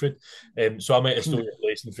try free food." So I might have stole your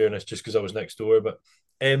place in fairness, just because I was next door. But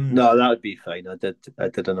No, that would be fine. I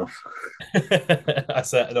did enough. I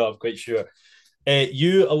said, no, I'm quite sure.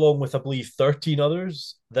 You, along with I believe 13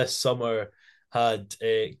 others this summer, had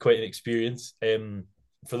quite an experience.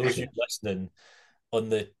 For those of you listening, on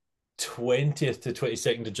the 20th to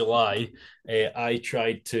 22nd of July, I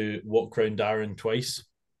tried to walk around Darren twice,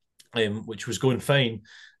 which was going fine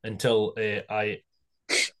until I.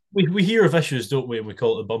 We hear of issues, don't we? And we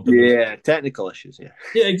call it the bump in the road. Yeah, technical issues. Yeah,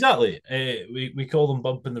 Yeah, exactly. We call them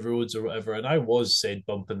bumping the roads or whatever. And I was said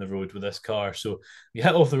bumping the road with this car. So we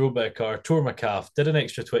hit off the road by a car, tore my calf, did an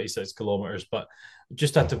extra 26 kilometers, but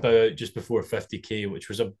just had to bow out just before 50k, which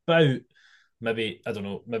was about maybe, I don't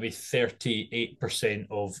know, maybe 38%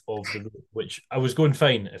 of the road, which I was going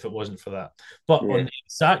fine if it wasn't for that. But on yeah, the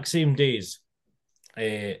exact same days,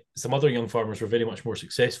 some other young farmers were very much more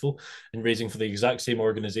successful in raising for the exact same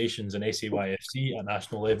organisations in SAYFC at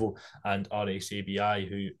national level and RSABI,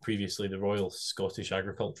 who previously the Royal Scottish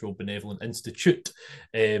Agricultural Benevolent Institute,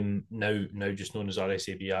 now just known as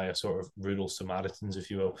RSABI, a sort of rural Samaritans, if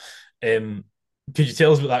you will. Could you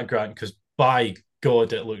tell us about that, Grant? Because by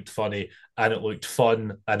God, it looked funny and it looked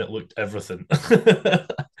fun and it looked everything.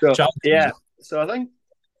 so Challenging. yeah. So I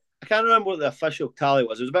can't remember what the official tally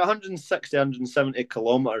was. It was about 160, 170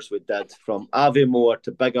 kilometres we did from Aviemore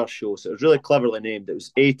to Biggershow. So it was really cleverly named. It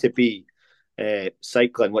was A to B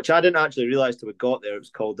cycling, which I didn't actually realise till we got there. It was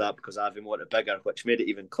called that because Aviemore to Bigger, which made it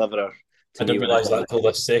even cleverer I to me didn't when I realise got that it. until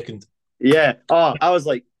this second. Yeah. Oh, I was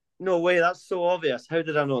like, no way, that's so obvious. How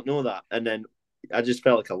did I not know that? And then I just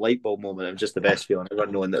felt like a light bulb moment. It was just the best feeling ever,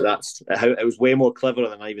 knowing that's how it was way more clever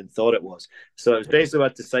than I even thought it was. So it was basically we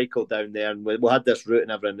had to cycle down there, and we had this route and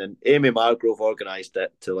everything. And Amy Margrove organised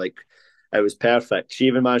it to like, it was perfect. She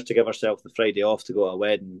even managed to give herself the Friday off to go to a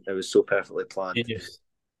wedding. It was so perfectly planned. Genius.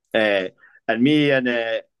 And me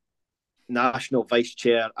and National Vice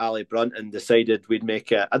Chair Ali Brunton decided we'd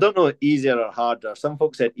make it, I don't know, easier or harder. Some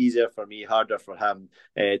folks said easier for me, harder for him,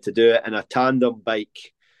 to do it in a tandem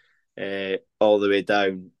bike all the way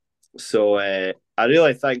down. So I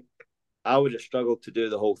really think I would have struggled to do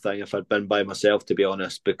the whole thing if I'd been by myself, to be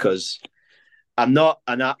honest, because I'm not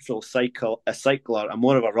a natural cycler. I'm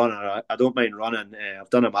more of a runner. I don't mind running. I've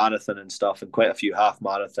done a marathon and stuff and quite a few half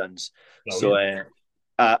marathons. So Brilliant.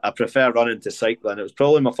 I prefer running to cycling. It was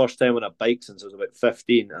probably my first time on a bike since I was about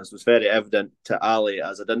 15, as was very evident to Ali,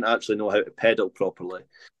 as I didn't actually know how to pedal properly.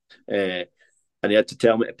 Uh, and he had to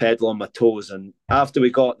tell me to pedal on my toes. And after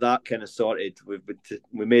we got that kind of sorted,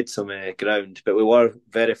 we made some ground, but we were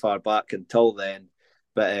very far back until then.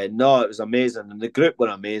 But no, it was amazing, and the group were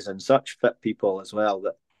amazing. Such fit people as well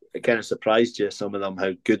that it kind of surprised you, some of them,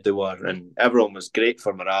 how good they were, and everyone was great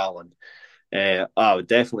for morale. And I would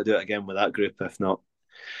definitely do it again with that group, if not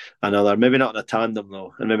another. Maybe not in a tandem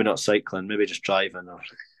though, and maybe not cycling, maybe just driving. Or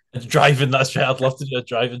Driving, that's right. I'd love to do a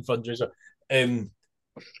driving fundraiser. Um,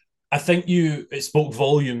 I think it spoke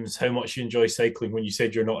volumes how much you enjoy cycling when you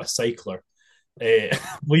said you're not a cycler.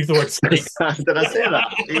 Leave the word cycle. Did I say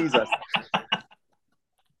that? Jesus.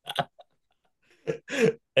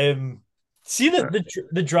 See that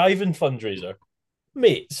the driving fundraiser,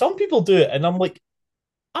 mate. Some people do it, and I'm like,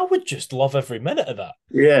 I would just love every minute of that.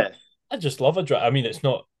 Yeah. I just love a drive. I mean, it's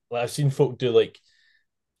not like I've seen folk do like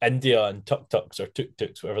India and tuk tuks or tuk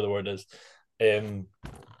tuks, whatever the word is.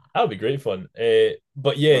 That would be great fun.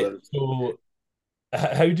 But yeah, Well, so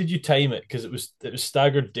how did you time it? Because it was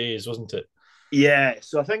staggered days, wasn't it? yeah.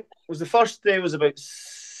 So I think it was the first day was about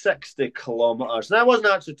 60 kilometres. And that wasn't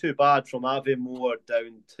actually too bad from Aviemore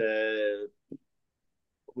down to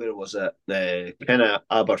where was it? The kind of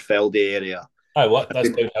Aberfeldy area. Aye, what? That's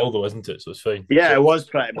downhill though, isn't it? So it's fine. Yeah, So it was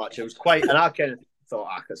pretty much. It was quite, and I kind of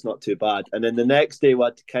thought, it's not too bad. And then the next day, we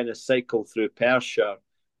had to kind of cycle through Perthshire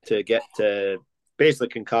to get to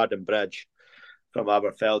basically Kincardine Bridge from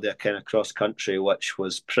Aberfeldy, kind of cross country, which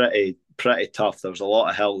was pretty tough. There was a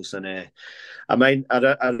lot of hills, and I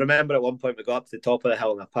remember at one point we got up to the top of the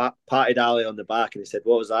hill, and I patted Ali on the back, and he said,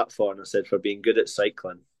 "What was that for?" And I said, "For being good at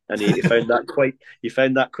cycling." And he found that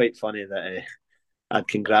quite funny that I'd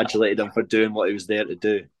congratulated him for doing what he was there to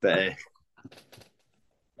do, but.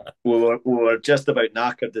 We were just about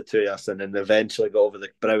knackered, the two of us, and then eventually got over the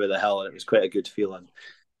brow of the hill, and it was quite a good feeling.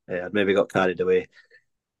 I'd maybe got carried away,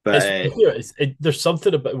 but there's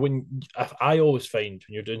something about when I always find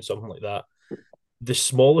when you're doing something like that, the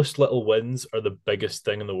smallest little wins are the biggest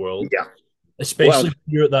thing in the world. yeah. Especially Well, if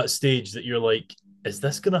you're at that stage that you're like, is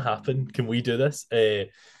this going to happen? Can we do this? You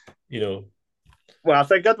know, I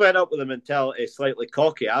think I'd went up with the mentality slightly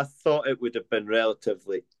cocky. I thought it would have been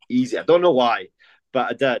relatively easy. I don't know why, but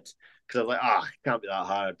I did because I was like, it can't be that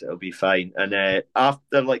hard. It'll be fine. And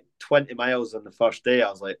after like 20 miles on the first day, I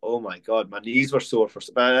was like, oh my God, my knees were sore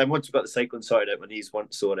but once we got the cycling sorted out, my knees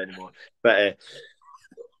weren't sore anymore. But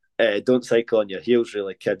don't cycle on your heels,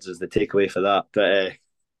 really, kids, is the takeaway for that. But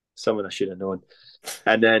someone I should have known.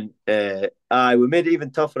 And then we made it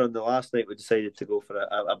even tougher on the last night. We decided to go for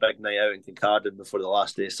a big night out in Kincardine before the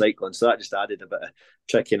last day of cycling, so that just added a bit of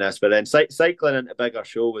trickiness. But then cycling into Biggar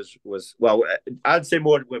show was well, I'd say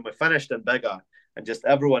more when we finished in Biggar and just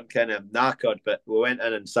everyone kind of knackered, but we went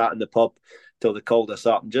in and sat in the pub till they called us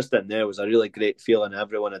up, and just in there was a really great feeling.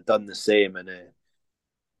 Everyone had done the same and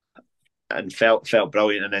felt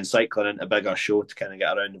brilliant. And then cycling into Biggar show to kind of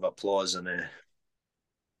get a round of applause and a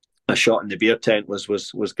shot in the beer tent was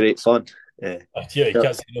great fun. yeah, you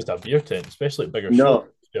can't say no to a beer tent, especially at bigger No,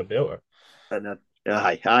 shows. Be a belter. and no,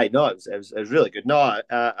 it was really good. No,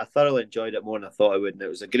 I thoroughly enjoyed it more than I thought I would, and it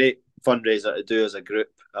was a great fundraiser to do as a group.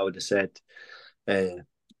 I would have said, I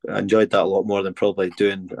enjoyed that a lot more than probably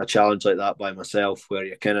doing a challenge like that by myself, where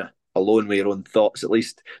you're kind of alone with your own thoughts. At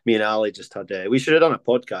least me and Ali just had. We should have done a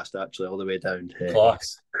podcast actually all the way down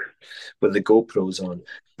Class. with the GoPros on,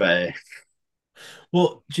 but.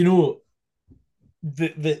 Well, do you know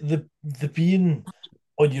the being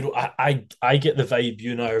on your own, I get the vibe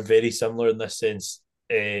you and I are very similar in this sense,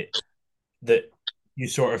 that you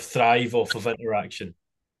sort of thrive off of interaction.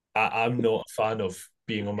 I'm not a fan of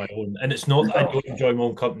being on my own, and it's not that I don't enjoy my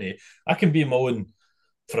own company. I can be on my own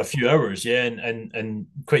for a few hours, yeah, and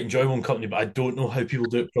quite enjoy my own company, but I don't know how people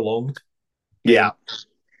do it prolonged. Yeah.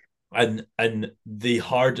 And the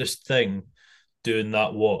hardest thing doing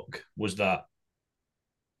that walk was that,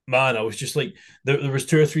 man, I was just like, there was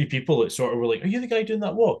two or three people that sort of were like, "Are you the guy doing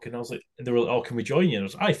that walk?" And I was like, they were like, "Oh, can we join you?" And I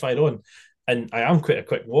was like, "Aye, fire on." And I am quite a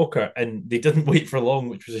quick walker, and they didn't wait for long,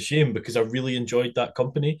 which was a shame because I really enjoyed that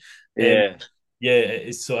company. Yeah.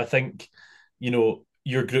 Yeah. So I think, your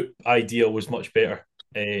group idea was much better,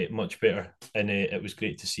 and it was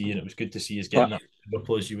great to see, and it was good to see us getting that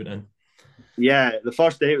applause you went in. Yeah, the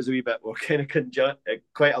first day it was a wee bit. We're kind of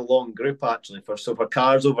quite a long group actually. For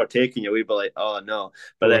cars overtaking you, we'd be like, oh no.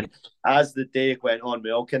 But then as the day went on,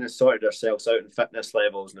 we all kind of sorted ourselves out in fitness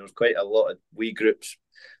levels, and there was quite a lot of wee groups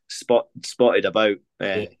spotted about.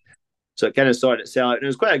 So it kind of sorted itself out, and it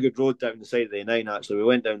was quite a good road down the side of the A9. Actually, we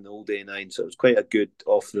went down the old A9, so it was quite a good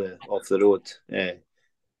off the road.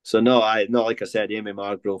 So no, like I said, Amy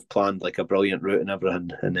Margrove planned like a brilliant route and everything,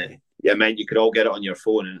 and it meant you could all get it on your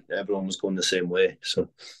phone, and everyone was going the same way. So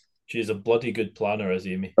she's a bloody good planner, is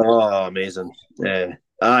Amy. Oh, amazing! That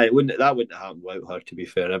wouldn't have happened without her. To be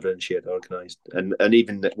fair, everything she had organised, and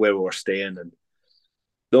even where we were staying, and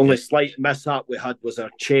The only slight mishap we had was our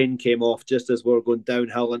chain came off just as we were going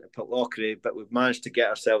downhill into Pitlochry, but we've managed to get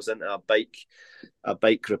ourselves into a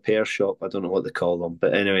bike repair shop. I don't know what they call them,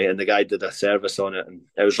 but anyway, and the guy did a service on it, and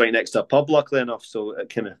it was right next to a pub, luckily enough, so it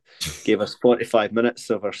kind of gave us 45 minutes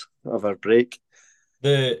of our break.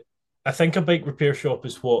 I think a bike repair shop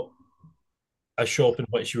is what a shop in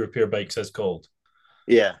which you repair bikes is called.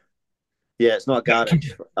 Yeah, it's not a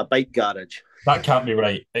garage, a bike garage. That can't be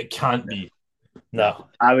right. It can't be. No,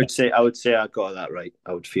 I would say I got that right.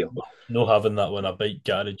 I would feel no having that one, a bike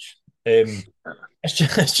garage.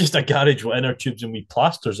 It's just a garage with inner tubes and wee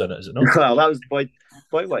plasters in it, is it not? Well, that was boy.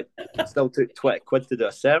 What? Still took 20 quid to do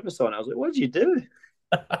a service on it. I was like, what did you do?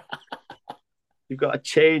 You've got a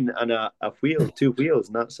chain and a wheel, 2 wheels,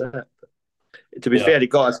 and that's it. To be fair, he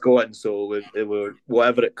got us going, so we were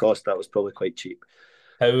whatever it cost. That was probably quite cheap.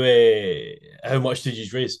 How much did you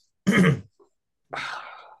raise?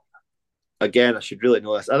 Again, I should really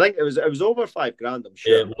know this. I think it was over $5,000. I'm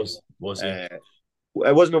sure. Yeah, it was.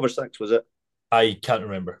 It wasn't over 6, was it? I can't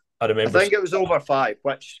remember. I think it was over 5,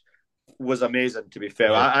 which was amazing. To be fair,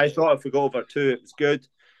 yeah. I thought if we go over 2, it was good.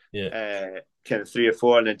 Yeah. Kind of 3 or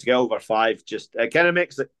 4, and then to get over 5, just it kind of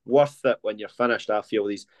makes it worth it when you're finished. I feel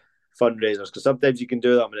these fundraisers, because sometimes you can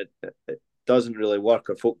do them and it doesn't really work,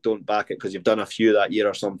 or folk don't back it because you've done a few that year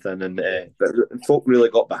or something, and but folk really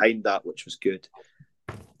got behind that, which was good.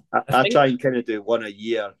 I try and kind of do one a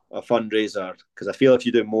year, a fundraiser, because I feel if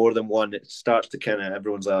you do more than one, it starts to kind of,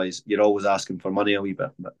 everyone's eyes, you're always asking for money a wee bit.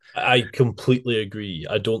 But I completely agree.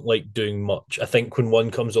 I don't like doing much. I think when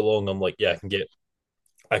one comes along, I'm like, yeah,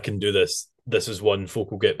 I can do this. This is one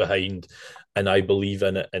folk will get behind, and I believe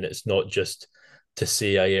in it. And it's not just to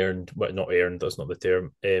say I earned, well, not earned, that's not the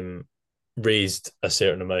term, raised a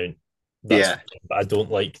certain amount. I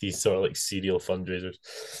don't like these sort of like serial fundraisers.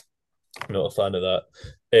 I'm not a fan of that.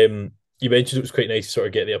 You mentioned it was quite nice to sort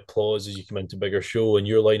of get the applause as you come into bigger show. In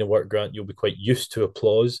your line of work, Grant, you'll be quite used to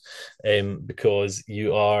applause, because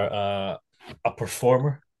you are a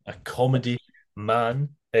performer, a comedy man.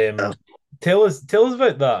 Tell us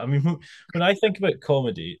about that. I mean, when I think about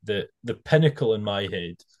comedy, the pinnacle in my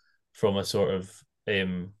head, from a sort of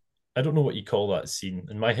I don't know what you call that scene.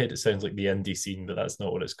 In my head, it sounds like the indie scene, but that's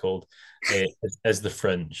not what it's called. Is the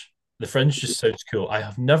Fringe. The Fringe just sounds cool. I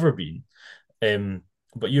have never been,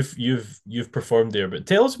 but you've performed there. But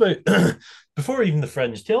tell us about before even the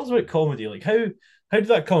Fringe. Tell us about comedy. Like how did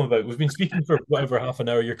that come about? We've been speaking for whatever half an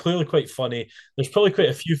hour. You're clearly quite funny. There's probably quite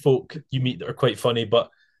a few folk you meet that are quite funny, but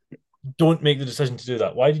don't make the decision to do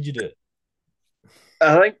that. Why did you do it?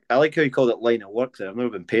 I like how you called it line of work there. I've never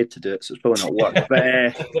been paid to do it, so it's probably not work.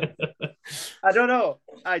 But I don't know.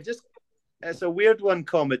 It's a weird one,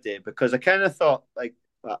 comedy, because I kind of thought, like,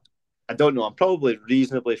 I don't know, I'm probably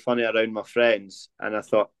reasonably funny around my friends, and I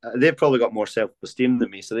thought they've probably got more self-esteem than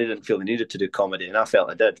me, so they didn't feel they needed to do comedy, and I felt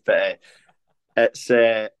I did. But it's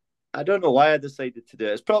I don't know why I decided to do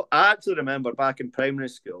it. I actually remember back in primary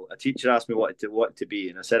school, a teacher asked me what to be,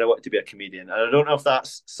 and I said I wanted to be a comedian. And I don't know if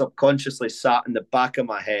that's subconsciously sat in the back of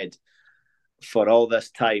my head for all this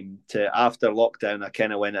time. To after lockdown, I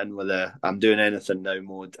kind of went in with a I'm doing anything now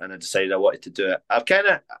mode, and I decided I wanted to do it. I've kind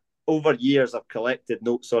of over years I've collected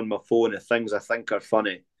notes on my phone of things I think are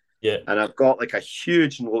funny. Yeah. And I've got like a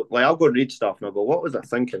huge, like I'll go and read stuff and I'll go, what was I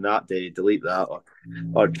thinking that day? Delete that,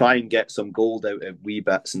 or try and get some gold out of wee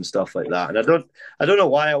bits and stuff like that. And I don't know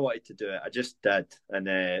why I wanted to do it. I just did. And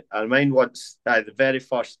I mind once, the very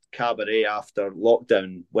first cabaret after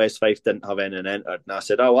lockdown, West Fife didn't have anything entered. And I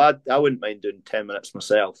said, oh, I wouldn't mind doing 10 minutes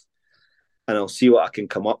myself, and I'll see what I can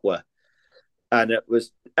come up with. And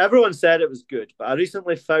everyone said it was good, but I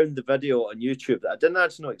recently found the video on YouTube that I didn't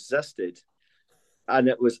actually know existed. And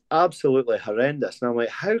it was absolutely horrendous. And I'm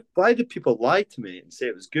like, why did people lie to me and say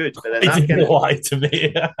it was good? But then lie to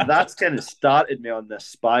me. That's kind of started me on this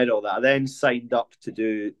spiral that I then signed up to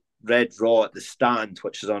do Red Raw at the Stand,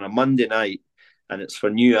 which is on a Monday night, and it's for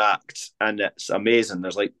new acts, and it's amazing.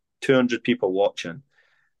 There's like 200 people watching,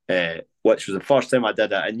 which was the first time I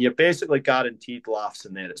did it. And you're basically guaranteed laughs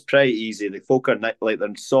in there. It's pretty easy. The folk are like,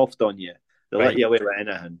 they're soft on you. They let you away with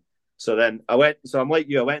anything. So then I'm like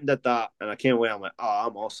you, I went and did that, and I came away, I'm like, oh,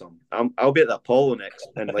 I'm awesome. I'll be at the Apollo next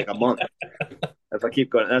in like a month if I keep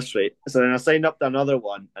going at this rate. So then I signed up to another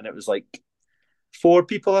one, and it was like 4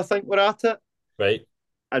 people, I think, were at it. Right.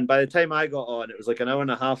 And by the time I got on, it was like an hour and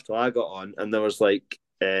a half till I got on, and there was like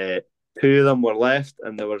 2 of them were left,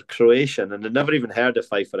 and they were Croatian, and they'd never even heard of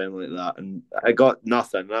Fife or anything like that. And I got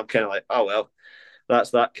nothing, and I'm kind of like, oh, well, that's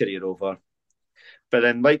that career over. But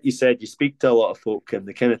then, like you said, you speak to a lot of folk and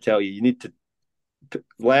they kind of tell you need to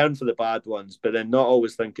learn for the bad ones, but then not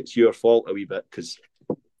always think it's your fault a wee bit, because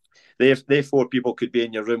they four people could be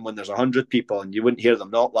in your room when there's 100 people, and you wouldn't hear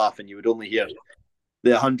them not laughing. You would only hear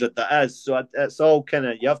the 100 that is. So it's all kind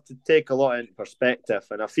of, you have to take a lot into perspective.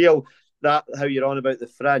 And I feel that how you're on about the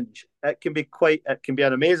Fringe, it can be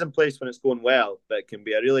an amazing place when it's going well, but it can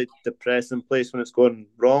be a really depressing place when it's going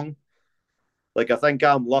wrong. Like, I think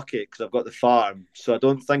I'm lucky because I've got the farm, so I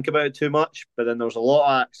don't think about it too much. But then there's a lot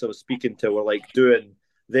of acts I was speaking to were like doing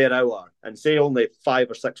their hour, and say only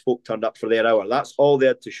 5 or 6 folk turned up for their hour. That's all they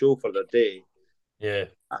had to show for their day. Yeah.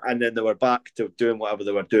 And then they were back to doing whatever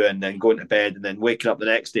they were doing, then going to bed, and then waking up the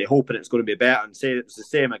next day hoping it's going to be better, and say it was the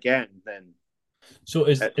same again. Then So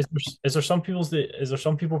is there some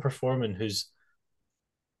people performing whose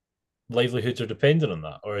livelihoods are dependent on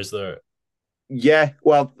that, or is there? yeah,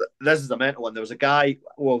 well, this is a mental one. There was a guy.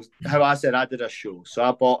 Well, how I said I did a show, so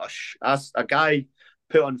I bought a guy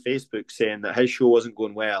put on Facebook saying that his show wasn't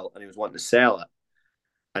going well and he was wanting to sell it,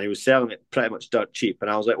 and he was selling it pretty much dirt cheap. And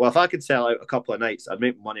I was like, well, if I could sell out a couple of nights, I'd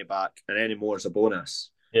make money back, and any more is a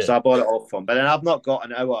bonus. Yeah. So I bought it off him. But then I've not got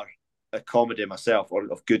an hour of comedy myself, or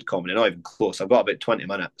of good comedy, not even close. I've got about 20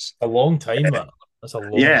 minutes. A long time, man. That's a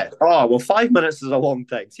long. Yeah. Oh, well, 5 minutes is a long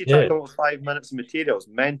time. See, trying Yeah. to come up with 5 minutes of material is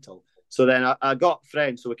mental. So then I got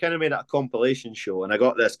friends. So we kind of made it a compilation show, and I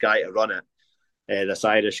got this guy to run it, this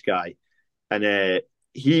Irish guy, and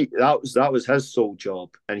that was his sole job,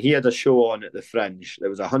 and he had a show on at the Fringe. There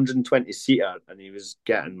was a 120 seater, and he was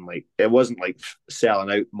getting like, it wasn't like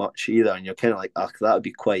selling out much either, and you're kind of like, ugh, that would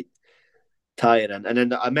be quite tiring. And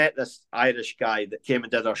then I met this Irish guy that came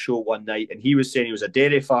and did our show one night, and he was saying he was a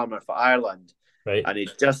dairy farmer for Ireland. Right. And he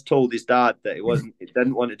just told his dad that he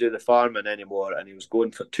didn't want to do the farming anymore, and he was going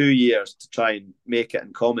for 2 years to try and make it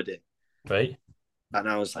in comedy. Right. And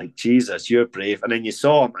I was like, Jesus, you're brave. And then you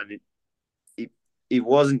saw him, and he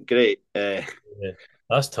wasn't great. Yeah.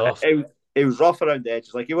 That's tough. It was rough around the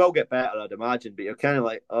edges. Like, he will get better, I'd imagine, but you're kind of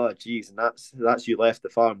like, oh, geez, and that's you left the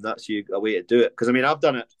farm. That's you a way to do it. Because I mean, I've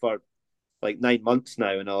done it for like 9 months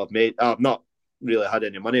now, and I've not really had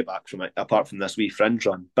any money back from it apart from this wee Fringe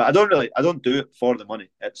run. But I don't do it for the money.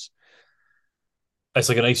 It's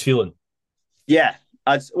like a nice feeling. Yeah.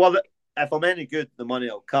 If I'm any good, the money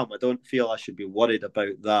will come. I don't feel I should be worried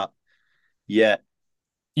about that yet.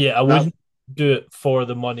 Yeah, I wouldn't do it for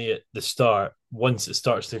the money at the start. Once it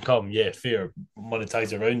starts to come, yeah, fair,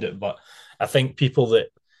 monetize around it. But I think people that,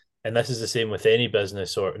 and this is the same with any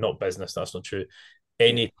business, or not business, that's not true,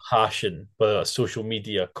 any passion, whether that's social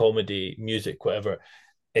media, comedy, music, whatever,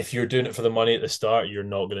 if you're doing it for the money at the start, you're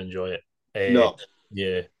not going to enjoy it. No.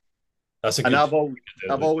 Yeah. That's a And good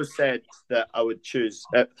I've always said that I would choose,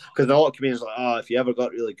 because a lot of comedians are like, oh, if you ever got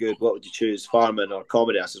really good, what would you choose, farming or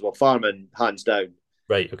comedy? I says, well, farming, hands down.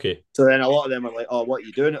 Right, okay. So then a lot of them are like, oh, what are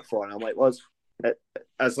you doing it for? And I'm like, well,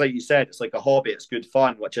 it's like you said, it's like a hobby, it's good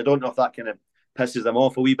fun, which I don't know if that kind of pisses them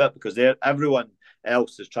off a wee bit, because everyone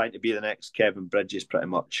else is trying to be the next Kevin Bridges pretty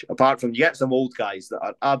much. Apart from, you get some old guys that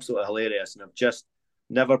are absolutely hilarious and have just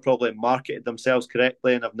never probably marketed themselves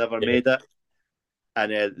correctly and have never made it.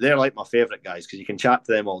 And they're like my favourite guys, because you can chat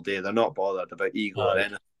to them all day. They're not bothered about ego or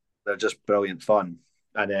anything. They're just brilliant fun.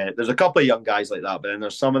 And there's a couple of young guys like that, but then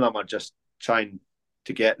there's some of them are just trying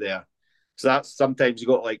to get there. So that's, sometimes you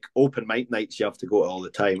got like open mic nights you have to go to all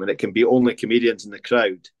the time, and it can be only comedians in the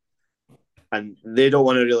crowd, and they don't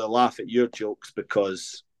want to really laugh at your jokes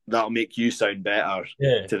because that'll make you sound better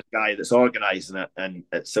to the guy that's organising it, and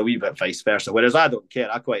it's a wee bit vice versa. Whereas I don't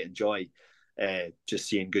care. I quite enjoy just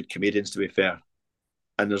seeing good comedians, to be fair.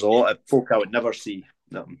 And there's a lot of folk I would never see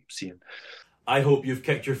that I'm seeing. I hope you've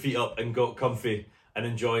kicked your feet up and got comfy and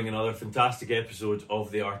enjoying another fantastic episode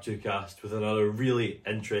of the R2Kast with another really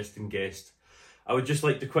interesting guest. I would just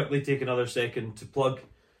like to quickly take another second to plug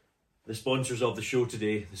the sponsors of the show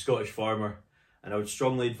today, the Scottish Farmer, and I would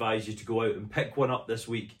strongly advise you to go out and pick one up this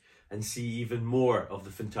week and see even more of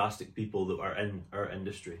the fantastic people that are in our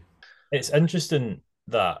industry. It's interesting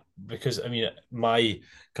that, because I mean, my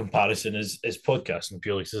comparison is podcasting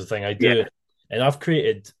purely because it's the thing I do, and I've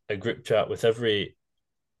created a group chat with every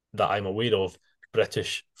that I'm aware of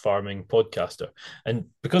British farming podcaster, and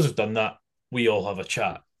because I've done that, we all have a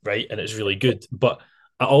chat, right? And it's really good. But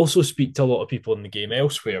I also speak to a lot of people in the game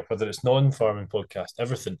elsewhere, whether it's non-farming podcast,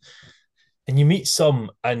 everything, and you meet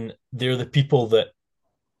some, and they're the people that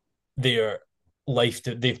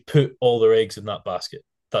they've put all their eggs in that basket.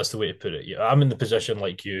 That's the way to put it. Yeah, I'm in the position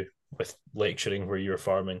like you with lecturing, where you're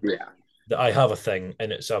farming. Yeah, that I have a thing,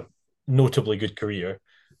 and it's a notably good career.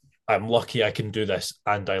 I'm lucky I can do this,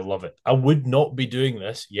 and I love it. I would not be doing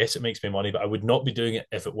this. Yes, it makes me money, but I would not be doing it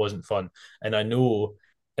if it wasn't fun. And I know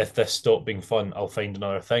if this stopped being fun, I'll find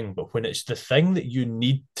another thing. But when it's the thing that you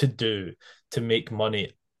need to do to make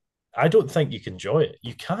money, I don't think you can enjoy it.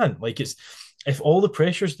 You can't. Like it's if all the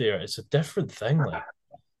pressure's there, it's a different thing. Like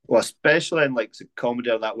Well, especially in like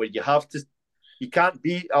comedy or that, where you can't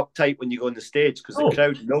be uptight when you go on the stage because the oh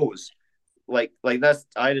crowd knows. Like this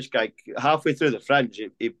Irish guy halfway through the fringe,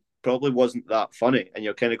 he probably wasn't that funny, and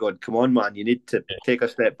you're kind of going, "Come on, man, you need to take a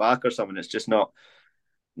step back or something." It's just not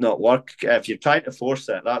work. If you're trying to force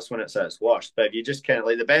it, that's when it's at its worst. But if you just kind of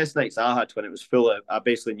like the best nights I had when it was full of, I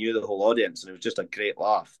basically knew the whole audience, and it was just a great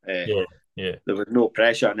laugh. yeah, yeah. There was no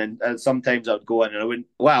pressure, and then and sometimes I'd go in and I wouldn't.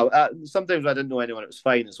 Well, sometimes I didn't know anyone; it was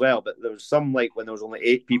fine as well. But there was some like when there was only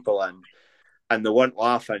 8 people in, and they weren't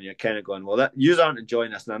laughing, you're kind of going, well, you aren't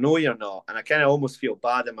enjoying this, and I know you're not, and I kind of almost feel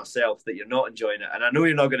bad in myself that you're not enjoying it, and I know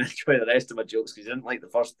you're not going to enjoy the rest of my jokes because you didn't like the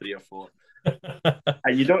first 3 or 4,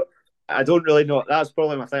 and you don't. I don't really know. That's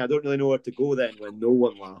probably my thing. I don't really know where to go then when no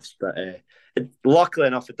one laughs. But luckily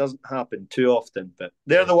enough, it doesn't happen too often. But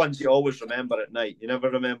they're the ones you always remember at night. You never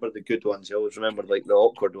remember the good ones. You always remember like the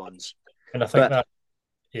awkward ones. And I think But that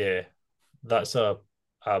yeah, that's a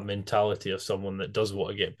mentality of someone that does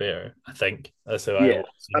want to get better. I think that's how I yeah, always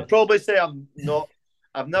see I'd it. probably say I'm not.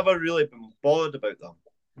 I've never really been bothered about them.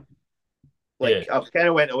 Yeah, Like I've kind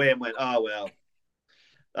of went away and went, oh well,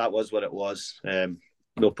 that was what it was.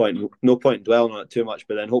 No point in dwelling on it too much.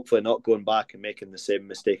 But then hopefully not going back and making the same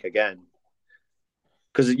mistake again.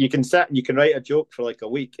 Because you can sit and you can write a joke for like a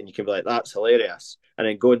week and you can be like, that's hilarious, and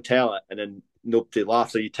then go and tell it, and then nobody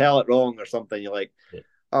laughs, or you tell it wrong or something. You're like, yeah.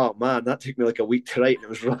 oh man, that took me like a week to write and it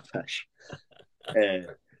was rubbish.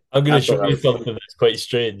 Uh, I'm going I to show thought that you was. something that's quite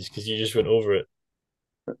strange because you just went over it.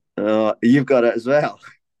 You've got it as well.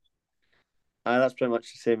 That's pretty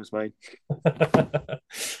much the same as mine.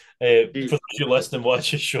 For those you listening,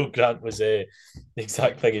 watch his show, Grant was the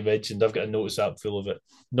exact thing he mentioned. I've got a notes app full of it.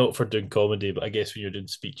 Not for doing comedy, but I guess when you're doing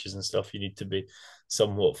speeches and stuff, you need to be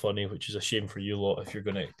somewhat funny, which is a shame for you lot if you're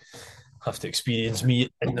going to have to experience me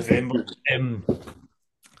in November.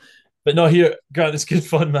 But no, here, Grant, it's good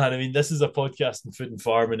fun, man. I mean, this is a podcast in food and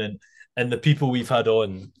farming, and the people we've had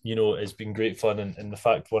on, it's been great fun. And the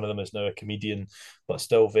fact one of them is now a comedian, but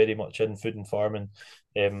still very much in food and farming,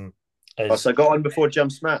 is So I got on before Jim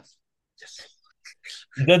Smith. Yes.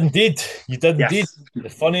 you did indeed. You did indeed. Yes. The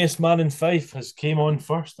funniest man in Fife has came on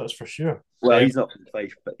first. That's for sure. Well, he's not from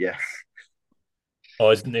Fife, but yeah.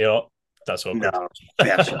 Oh, isn't he not? That's awkward. No,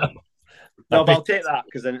 better. No, but I'll take that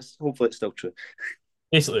because then hopefully it's still true.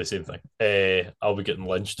 Basically the same thing. I'll be getting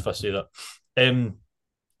lynched if I say that. Do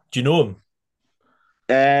you know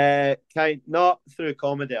him? Not through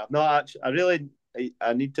comedy. I've not actually.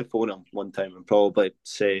 I need to phone him one time and probably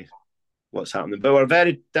say what's happening. But we're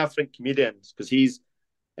very different comedians because he's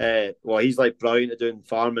like brilliant at doing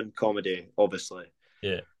farming comedy, obviously.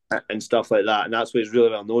 Yeah. And stuff like that, and that's what he's really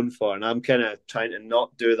well known for. And I'm kind of trying to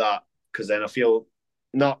not do that because then I feel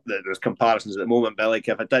not that there's comparisons at the moment, but like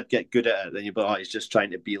if I did get good at it, then you'd be like, oh, he's just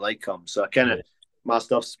trying to be like him. So I kind of my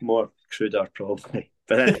stuff's more cruder probably.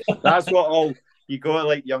 But then that's what all you go at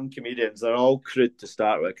like young comedians, they're all crude to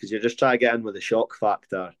start with because you're just trying to get in with the shock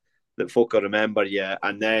factor that folk will remember you,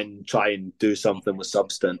 and then try and do something with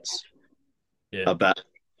substance a bit.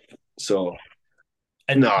 So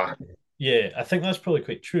no. Yeah, I think that's probably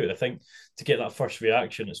quite true. I think to get that first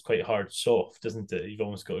reaction, it's quite hard soft, isn't it? You've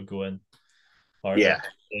almost got to go in harder. Yeah.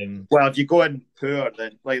 Well, if you go in poor,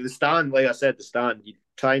 then like the stand, like I said, the stand, you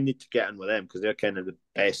try and need to get in with them because they're kind of the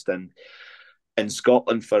best in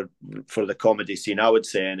Scotland for the comedy scene, I would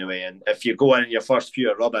say anyway. And if you go in and your first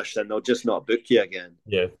few are rubbish, then they'll just not book you again.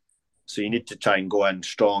 Yeah. So you need to try and go in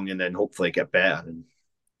strong and then hopefully get better,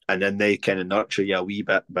 and then they kind of nurture you a wee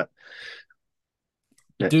bit. But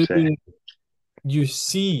do you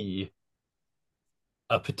see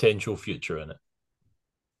a potential future in it?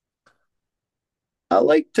 I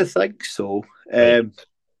like to think so. Right.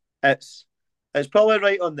 It's probably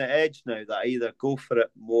right on the edge now that I either go for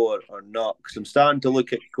it more or not because I'm starting to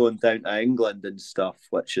look at going down to England and stuff,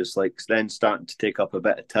 which is like then starting to take up a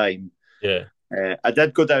bit of time. Yeah. I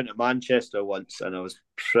did go down to Manchester once and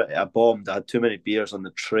I bombed. I had too many beers on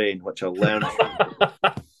the train, which I learned.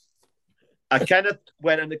 I kind of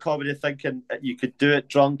went into comedy thinking that you could do it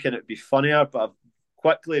drunk and it'd be funnier, but I've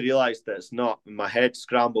quickly realised that it's not. My head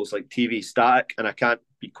scrambles like TV static and I can't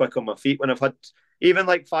be quick on my feet when I've had even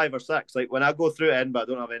like 5 or 6. Like when I go through Edinburgh, I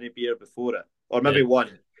don't have any beer before it, or maybe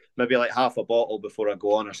one, maybe like half a bottle before I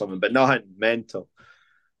go on or something, but nothing mental.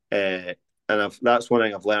 And that's one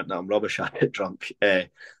thing I've learned that I'm rubbish at it drunk. I've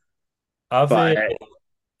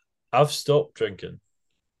stopped drinking.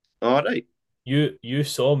 All right. You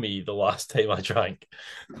saw me the last time I drank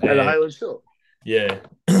at the Highland Show. Yeah,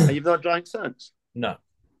 and you've not drank since. No.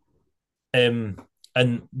 And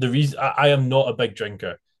the reason I am not a big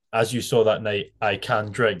drinker. as you saw that night, I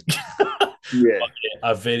can drink. Yeah.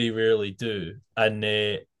 I very rarely do. And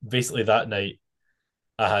basically that night,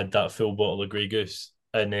 I had that full bottle of Grey Goose,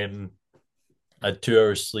 and I had 2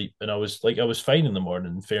 hours sleep, and I was fine in the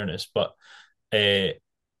morning, in fairness. But uh,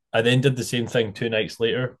 I then did the same thing 2 nights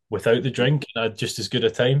later without the drink, and I had just as good a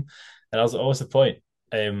time. And I was like, "Oh, what's the point?"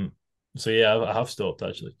 So yeah, I have stopped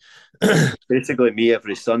actually. Basically me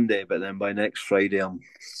every Sunday, but then by next Friday,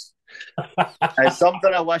 it's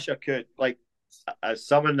something I wish I could. Like, it's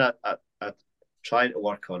something that I'm trying to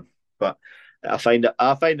work on, but I find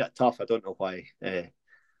it tough. I don't know why.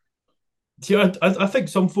 See, I think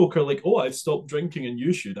some folk are like, "Oh, I've stopped drinking, and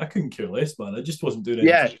you should." I couldn't care less, man. I just wasn't doing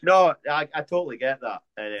Yeah, anything. no, I totally get that,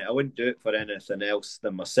 and I wouldn't do it for anything else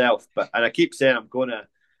than myself. But and I keep saying I'm gonna,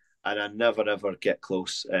 and I never ever get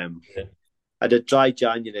close. Yeah. I did dry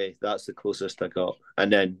January. That's the closest I got,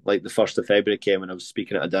 and then like the 1st of February came, and I was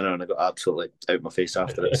speaking at a dinner, and I got absolutely out my face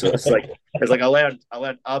after it. So it's like I learned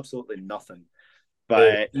absolutely nothing.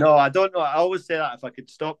 But Yeah. no, I don't know. I always say that if I could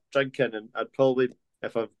stop drinking, and I'd probably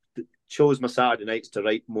if I chose my Saturday nights to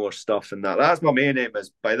write more stuff, and that's my main aim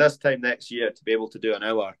is by this time next year to be able to do an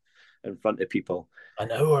hour in front of people.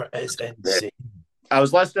 An hour is Yeah. insane. I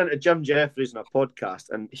was listening to Jim Jeffries on a podcast,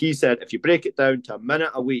 and he said if you break it down to a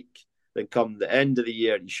minute a week, then come the end of the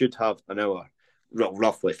year, you should have an hour, well,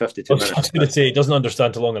 roughly I 52 was minutes. just going to say he doesn't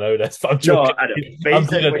understand how long an hour is, but I'm No, joking. I don't. I'm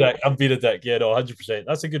being a Basically, dick. I'm being a dick. Yeah, no, 100%.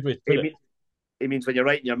 That's a good way to put it. it means when you're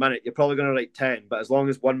writing your minute, you're probably going to write 10, but as long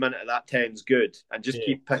as 1 minute of that 10 is good, and just Yeah,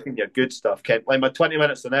 keep picking your good stuff. Like my 20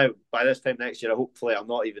 minutes are now, by this time next year, hopefully I'll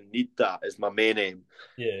not even need that is my main aim.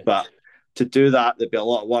 yeah. But to do that, there'd be a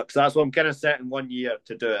lot of work. So that's what I'm kind of setting 1 year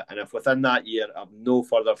to do it. And if within that year I'm no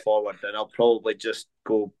further forward, then I'll probably just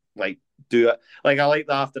go like do it. Like I like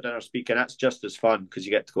the after dinner speaking. That's just as fun because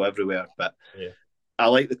you get to go everywhere. But Yeah. I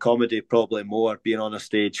like the comedy probably more being on a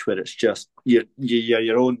stage where it's just you're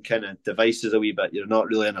your own kind of devices a wee bit. You're not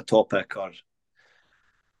really on a topic or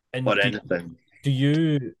And anything. do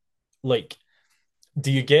you like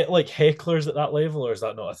do you get like hecklers at that level, or is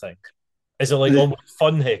that not a thing? Is it like The, almost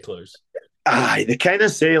fun hecklers? they kind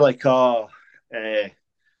of say like, oh, uh,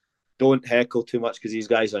 don't heckle too much because these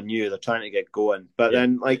guys are new. They're trying to get going. But Yeah,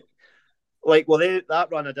 then like well that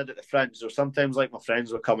run I did at the Fringe, or sometimes like my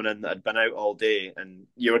friends were coming in that had been out all day, and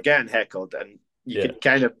you were getting heckled, and you yeah. could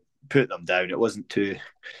kind of put them down. It wasn't too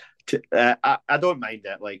I don't mind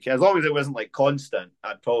it. Like as long as it wasn't like constant,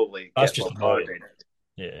 I'd probably That's get just annoying. bombarded.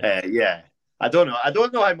 Yeah. Yeah. I don't know. I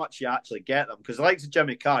don't know how much you actually get them because, like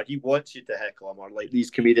Jimmy Carr, he wants you to heckle him, or like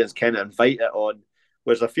these comedians kind of invite it on.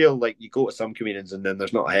 Whereas I feel like you go to some comedians and then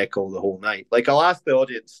there's not a heckle the whole night. Like I'll ask the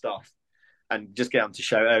audience stuff and just get them to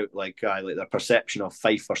shout out like their perception of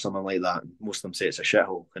Fife or something like that. And most of them say it's a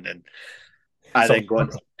shithole, and then I So, then go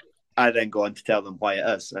on. I then go on to tell them why it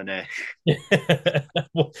is, and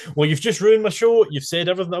well, you've just ruined my show. You've said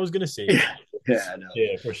everything I was going to say. yeah, I know.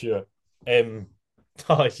 Yeah, for sure. Um,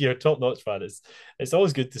 you're a top notch fan. It's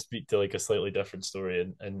always good to speak to like a slightly different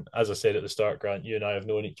story. And as I said at the start, Grant, you and I have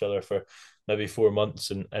known each other for maybe 4 months,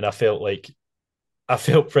 and I felt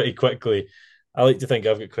pretty quickly. I like to think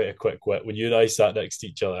I've got quite a quick wit. When you and I sat next to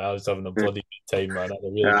each other, I was having a bloody good time, man. I had a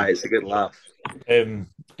really Ah, good it's a good laugh.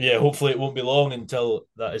 yeah, hopefully it won't be long until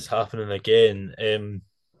that is happening again.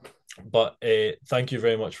 But thank you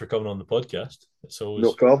very much for coming on the podcast. It's No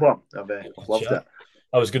always problem. I've a loved chat. it.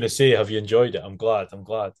 I was going to say, have you enjoyed it? I'm glad. I'm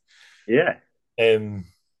glad. Yeah. Um,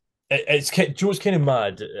 it's Joe's kind of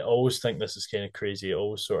mad. I always think this is kind of crazy. It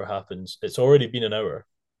always sort of happens. It's already been an hour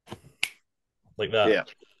like that. Yeah.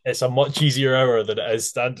 It's a much easier hour than it is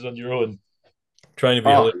standing on your own trying to be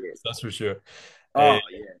Oh hilarious. yeah. That's for sure. Uh, Oh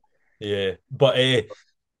yeah. yeah, but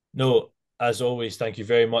no, as always, thank you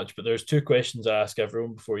very much. But there's two questions I ask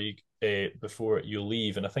everyone before you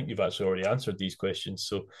leave, and I think you've actually already answered these questions,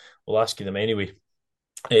 so we'll ask you them anyway.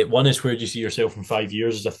 One is, where do you see yourself in 5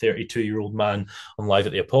 years as a 32-year-old man on Live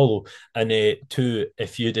at the Apollo? And two,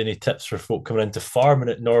 if you had any tips for folk coming into farming,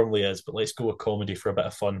 it normally is, but let's go with comedy for a bit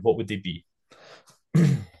of fun. What would they be?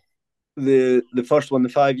 The first one, the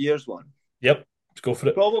 5 years one. Yep, let's go for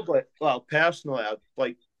it. Probably. Well, personally, I'd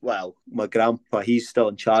like. Well, my grandpa, he's still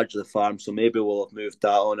in charge of the farm, so maybe we'll have moved that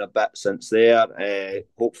on a bit since there.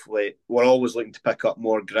 Hopefully, we're always looking to pick up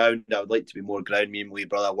more ground. I would like to be more ground. Me and my wee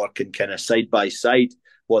brother working kind of side by side.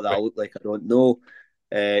 What that'll look like, I don't know.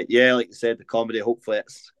 Yeah, like you said, the comedy. Hopefully,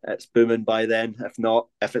 it's booming by then.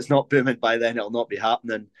 If it's not booming by then, it'll not be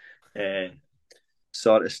happening.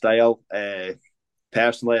 Sort of style.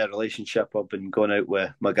 Personally, a relationship. I've been going out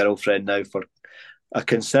with my girlfriend now for a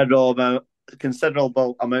considerable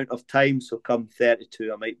considerable amount of time. So come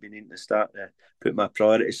 32, I might be needing to start to put my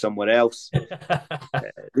priorities somewhere else.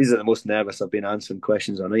 These are the most nervous I've been answering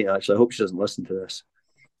questions all night. Actually, I hope she doesn't listen to this.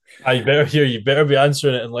 I better hear you. Better be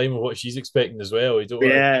answering it in line with what she's expecting as well. You don't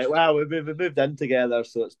want Yeah, well, we moved in together,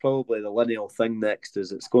 so it's probably the lineal thing next.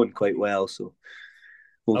 Is it's going quite well, so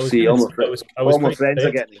we'll I was see. going to say, I was All my quite friends are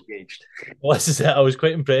impressed. getting engaged. Well, this is it. I was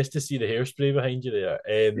quite impressed to see the hairspray behind you there.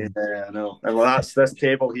 Yeah, I know. And well, that's this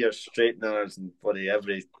table here, straighteners and bloody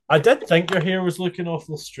every. I did think your hair was looking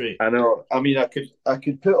awful straight. I know. I mean, I could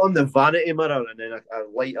put on the vanity mirror and then I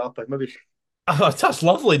light up. I maybe. Oh, that's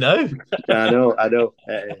lovely now. I know.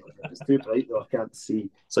 It's too bright though. I can't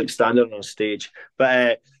see. It's like standing on a stage.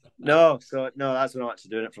 But no, so no, that's not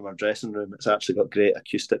actually doing it from our dressing room. It's actually got great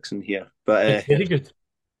acoustics in here. But It's very good.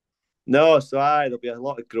 no, so there'll be a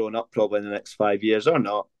lot of growing up probably in the next 5 years or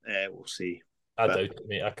not. We'll see. I But doubt it,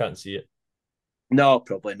 mate. I can't see it. no,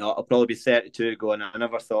 probably not. I'll probably be 32 going. I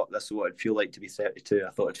never thought this is what it'd feel like to be 32.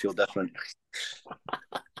 I thought it'd feel different.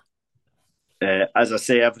 As I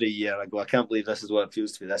say every year, I go, I can't believe this is what it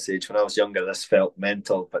feels to be this age. When I was younger, this felt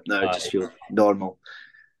mental, but now it just feels normal.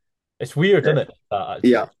 It's weird, isn't it? That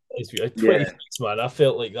actually. Yeah. It's weird. Yeah. 26, man. I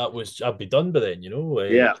felt like I'd be done by then,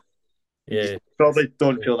 Yeah. Yeah. You probably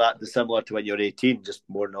don't feel that dissimilar to when you're 18, just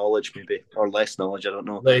more knowledge maybe, or less knowledge, I don't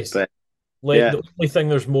know. Less. But The only thing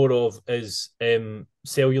there's more of is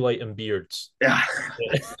cellulite and beards. yeah.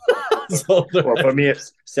 That's all there Well, is. for me,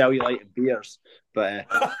 it's cellulite and beers. But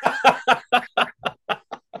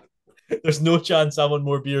There's no chance I'm on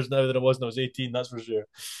more beers now than I was when I was 18, that's for sure.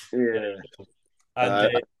 yeah,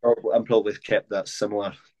 And I'm probably kept that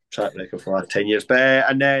similar track record for like 10 years. But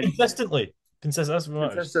and then consistently. That's what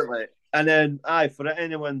matters. consistently. And then for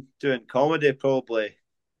anyone doing comedy, probably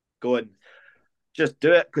going just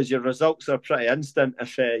do it because your results are pretty instant.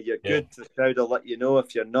 If you're good, the crowd will let you know.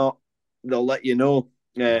 If you're not, they'll let you know.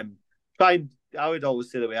 I would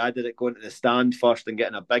always say the way I did it, going to the stand first and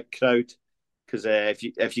getting a big crowd. Because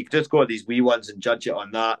if you just go to these wee ones and judge it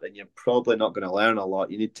on that, then you're probably not going to learn a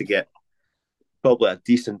lot. You need to get probably a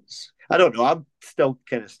decent. I don't know. I'm still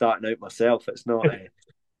kind of starting out myself. It's not.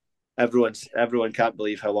 Everyone can't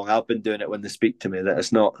believe how long I've been doing it when they speak to me. That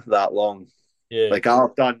it's not that long. Yeah. Like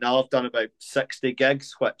I've done about 60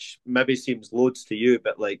 gigs, which maybe seems loads to you,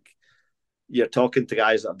 but like you're talking to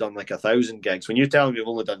guys that have done like 1,000 gigs. When you tell them you've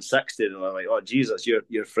only done 60, they're like, "Oh Jesus,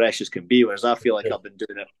 you're fresh as can be." Whereas I feel like I've been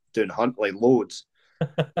doing hunt like loads.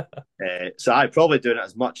 So I probably doing it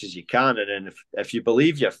as much as you can, and then if you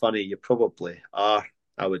believe you're funny, you probably are.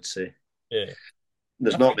 I would say. Yeah.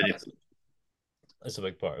 There's not many. That's a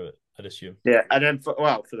big part of it, I'd assume. Yeah, and then for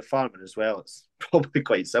the farming as well, it's probably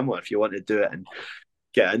quite similar. If you want to do it and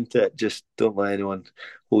get into it, just don't let anyone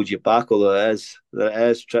hold you back. Although it's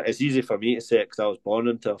easy for me to say it because I was born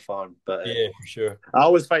into a farm. But Yeah, for sure. I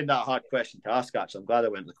always find that a hard question to ask. Actually, I'm glad I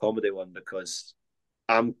went the comedy one because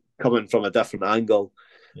I'm coming from a different angle.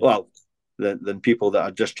 Yeah. Well, than people that are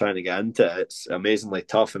just trying to get into it. It's amazingly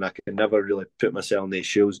tough, and I can never really put myself in these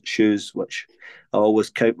shoes, which I always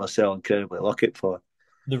count myself incredibly lucky for.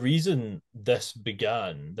 The reason this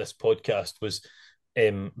podcast, was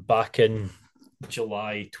back in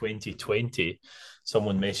July 2020.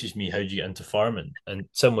 Someone messaged me, "How do you get into farming?" And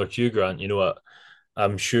similar to you, Grant, you know what?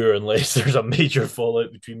 I'm sure unless there's a major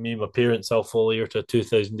fallout between me and my parents, I'll follow you to a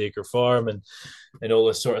 2,000-acre farm and all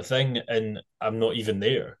this sort of thing. And I'm not even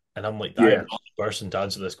there. And I'm like, I'm not the person to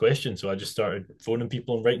answer this question. So I just started phoning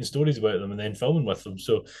people and writing stories about them and then filming with them.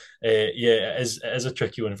 So it is a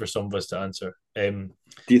tricky one for some of us to answer. Do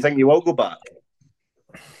you think you will go back?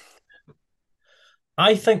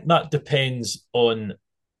 I think that depends on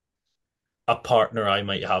a partner I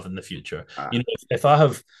might have in the future. You know, if I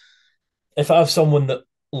have someone that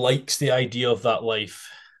likes the idea of that life,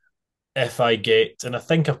 and I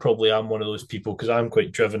think I probably am one of those people because I'm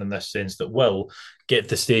quite driven in this sense that will get to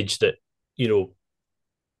the stage that, you know,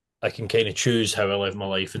 I can kind of choose how I live my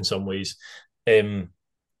life in some ways. If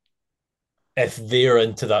they're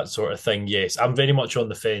into that sort of thing, yes, I'm very much on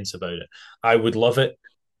the fence about it. I would love it,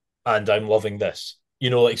 and I'm loving this. You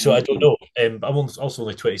know, like, so I don't know. I'm also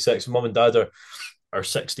only 26. Mum and dad are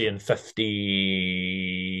 60 and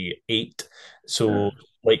 58. So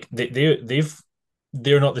like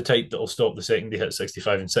they're not the type that'll stop the second they hit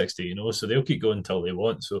 65 and 60, you know, so they'll keep going until they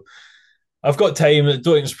want. So I've got time, don't think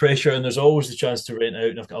there's pressure, and there's always the chance to rent out.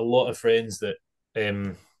 And I've got a lot of friends that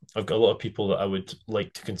I've got a lot of people that I would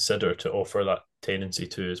like to consider to offer that tenancy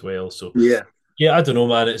to as well. So yeah, I don't know,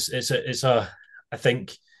 man. I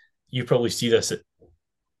think you probably see this.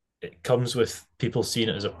 It comes with people seeing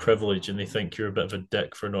it as a privilege, and they think you're a bit of a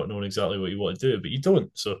dick for not knowing exactly what you want to do, but you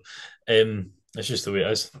don't. So It's just the way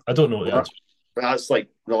it is. I don't know what the Well, answer. that's like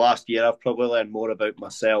the last year. I've probably learned more about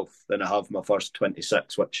myself than I have my first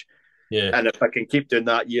 26. Yeah, And if I can keep doing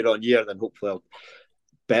that year on year, then hopefully I'll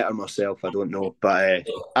better myself. I don't know, but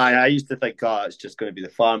I used to think, oh, it's just going to be the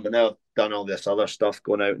farm, but now I've done all this other stuff,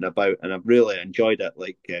 going out and about, and I've really enjoyed it.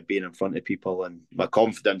 Like being in front of people, and my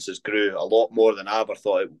confidence has grew a lot more than I ever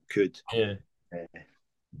thought it could. yeah.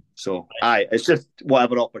 So, it's just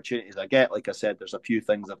whatever opportunities I get. Like I said, there's a few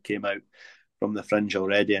things that came out from the fringe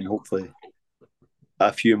already, and hopefully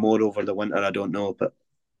a few more over the winter. I don't know, but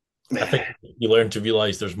I think you learn to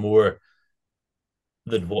realize there's more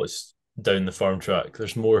than what's down the farm track.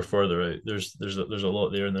 There's more further out. There's a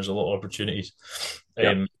lot there, and there's a lot of opportunities.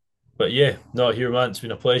 yeah, But yeah, not here, man. It's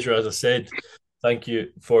been a pleasure, as I said. Thank you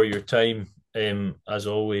for your time, as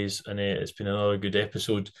always, and it's been another good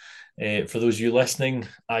episode. For those of you listening,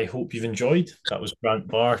 I hope you've enjoyed. That was Grant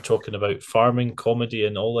Barr talking about farming, comedy,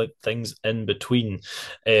 and all the things in between.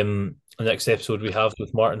 The next episode we have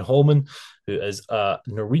with Martin Holman, who is a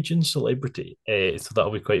Norwegian celebrity. So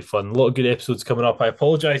that'll be quite fun. A lot of good episodes coming up. I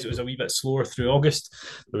apologise, it was a wee bit slower through August.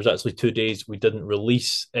 There was actually 2 days we didn't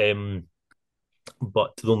release.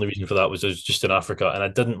 But the only reason for that was I was just in Africa, and I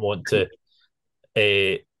didn't want to.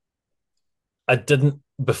 I didn't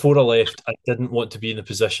before I left. I didn't want to be in the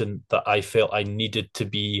position that I felt I needed to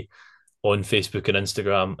be on Facebook and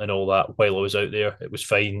Instagram and all that while I was out there. It was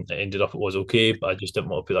fine. It ended up it was okay, but I just didn't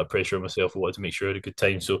want to put that pressure on myself. I wanted to make sure I had a good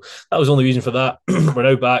time. So that was the only reason for that. We're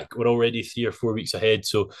now back. We're already 3 or 4 weeks ahead.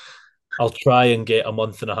 So I'll try and get a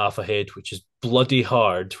month and a half ahead, which is bloody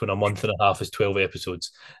hard when a month and a half is 12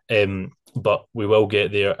 episodes. But we will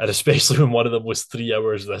get there, and especially when one of them was 3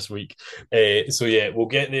 hours this week. So yeah, we'll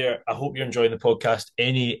get there. I hope you're enjoying the podcast.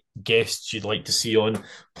 Any guests you'd like to see on,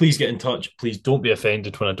 please get in touch. Please don't be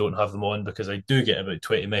offended when I don't have them on, because I do get about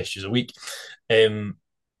 20 messages a week.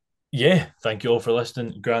 Yeah, thank you all for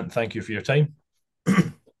listening. Grant, thank you for your time.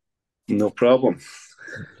 no problem.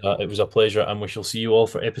 It was a pleasure, and we shall see you all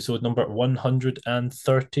for episode number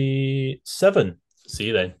 137. See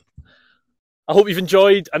you then. I hope you've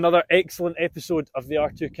enjoyed another excellent episode of the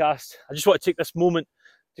R2Kast. I just want to take this moment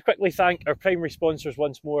to quickly thank our primary sponsors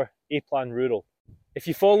once more, A-Plan Rural. If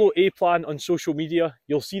you follow A-Plan on social media,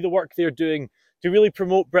 you'll see the work they're doing to really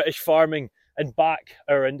promote British farming and back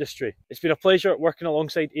our industry. It's been a pleasure working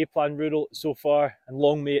alongside A-Plan Rural so far, and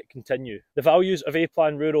long may it continue. The values of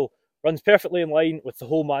A-Plan Rural runs perfectly in line with the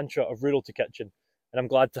whole mantra of rural to kitchen, and I'm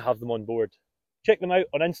glad to have them on board. Check them out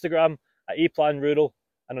on Instagram at A-Plan Rural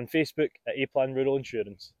and on Facebook at A-Plan Rural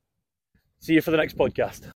Insurance. See you for the next podcast.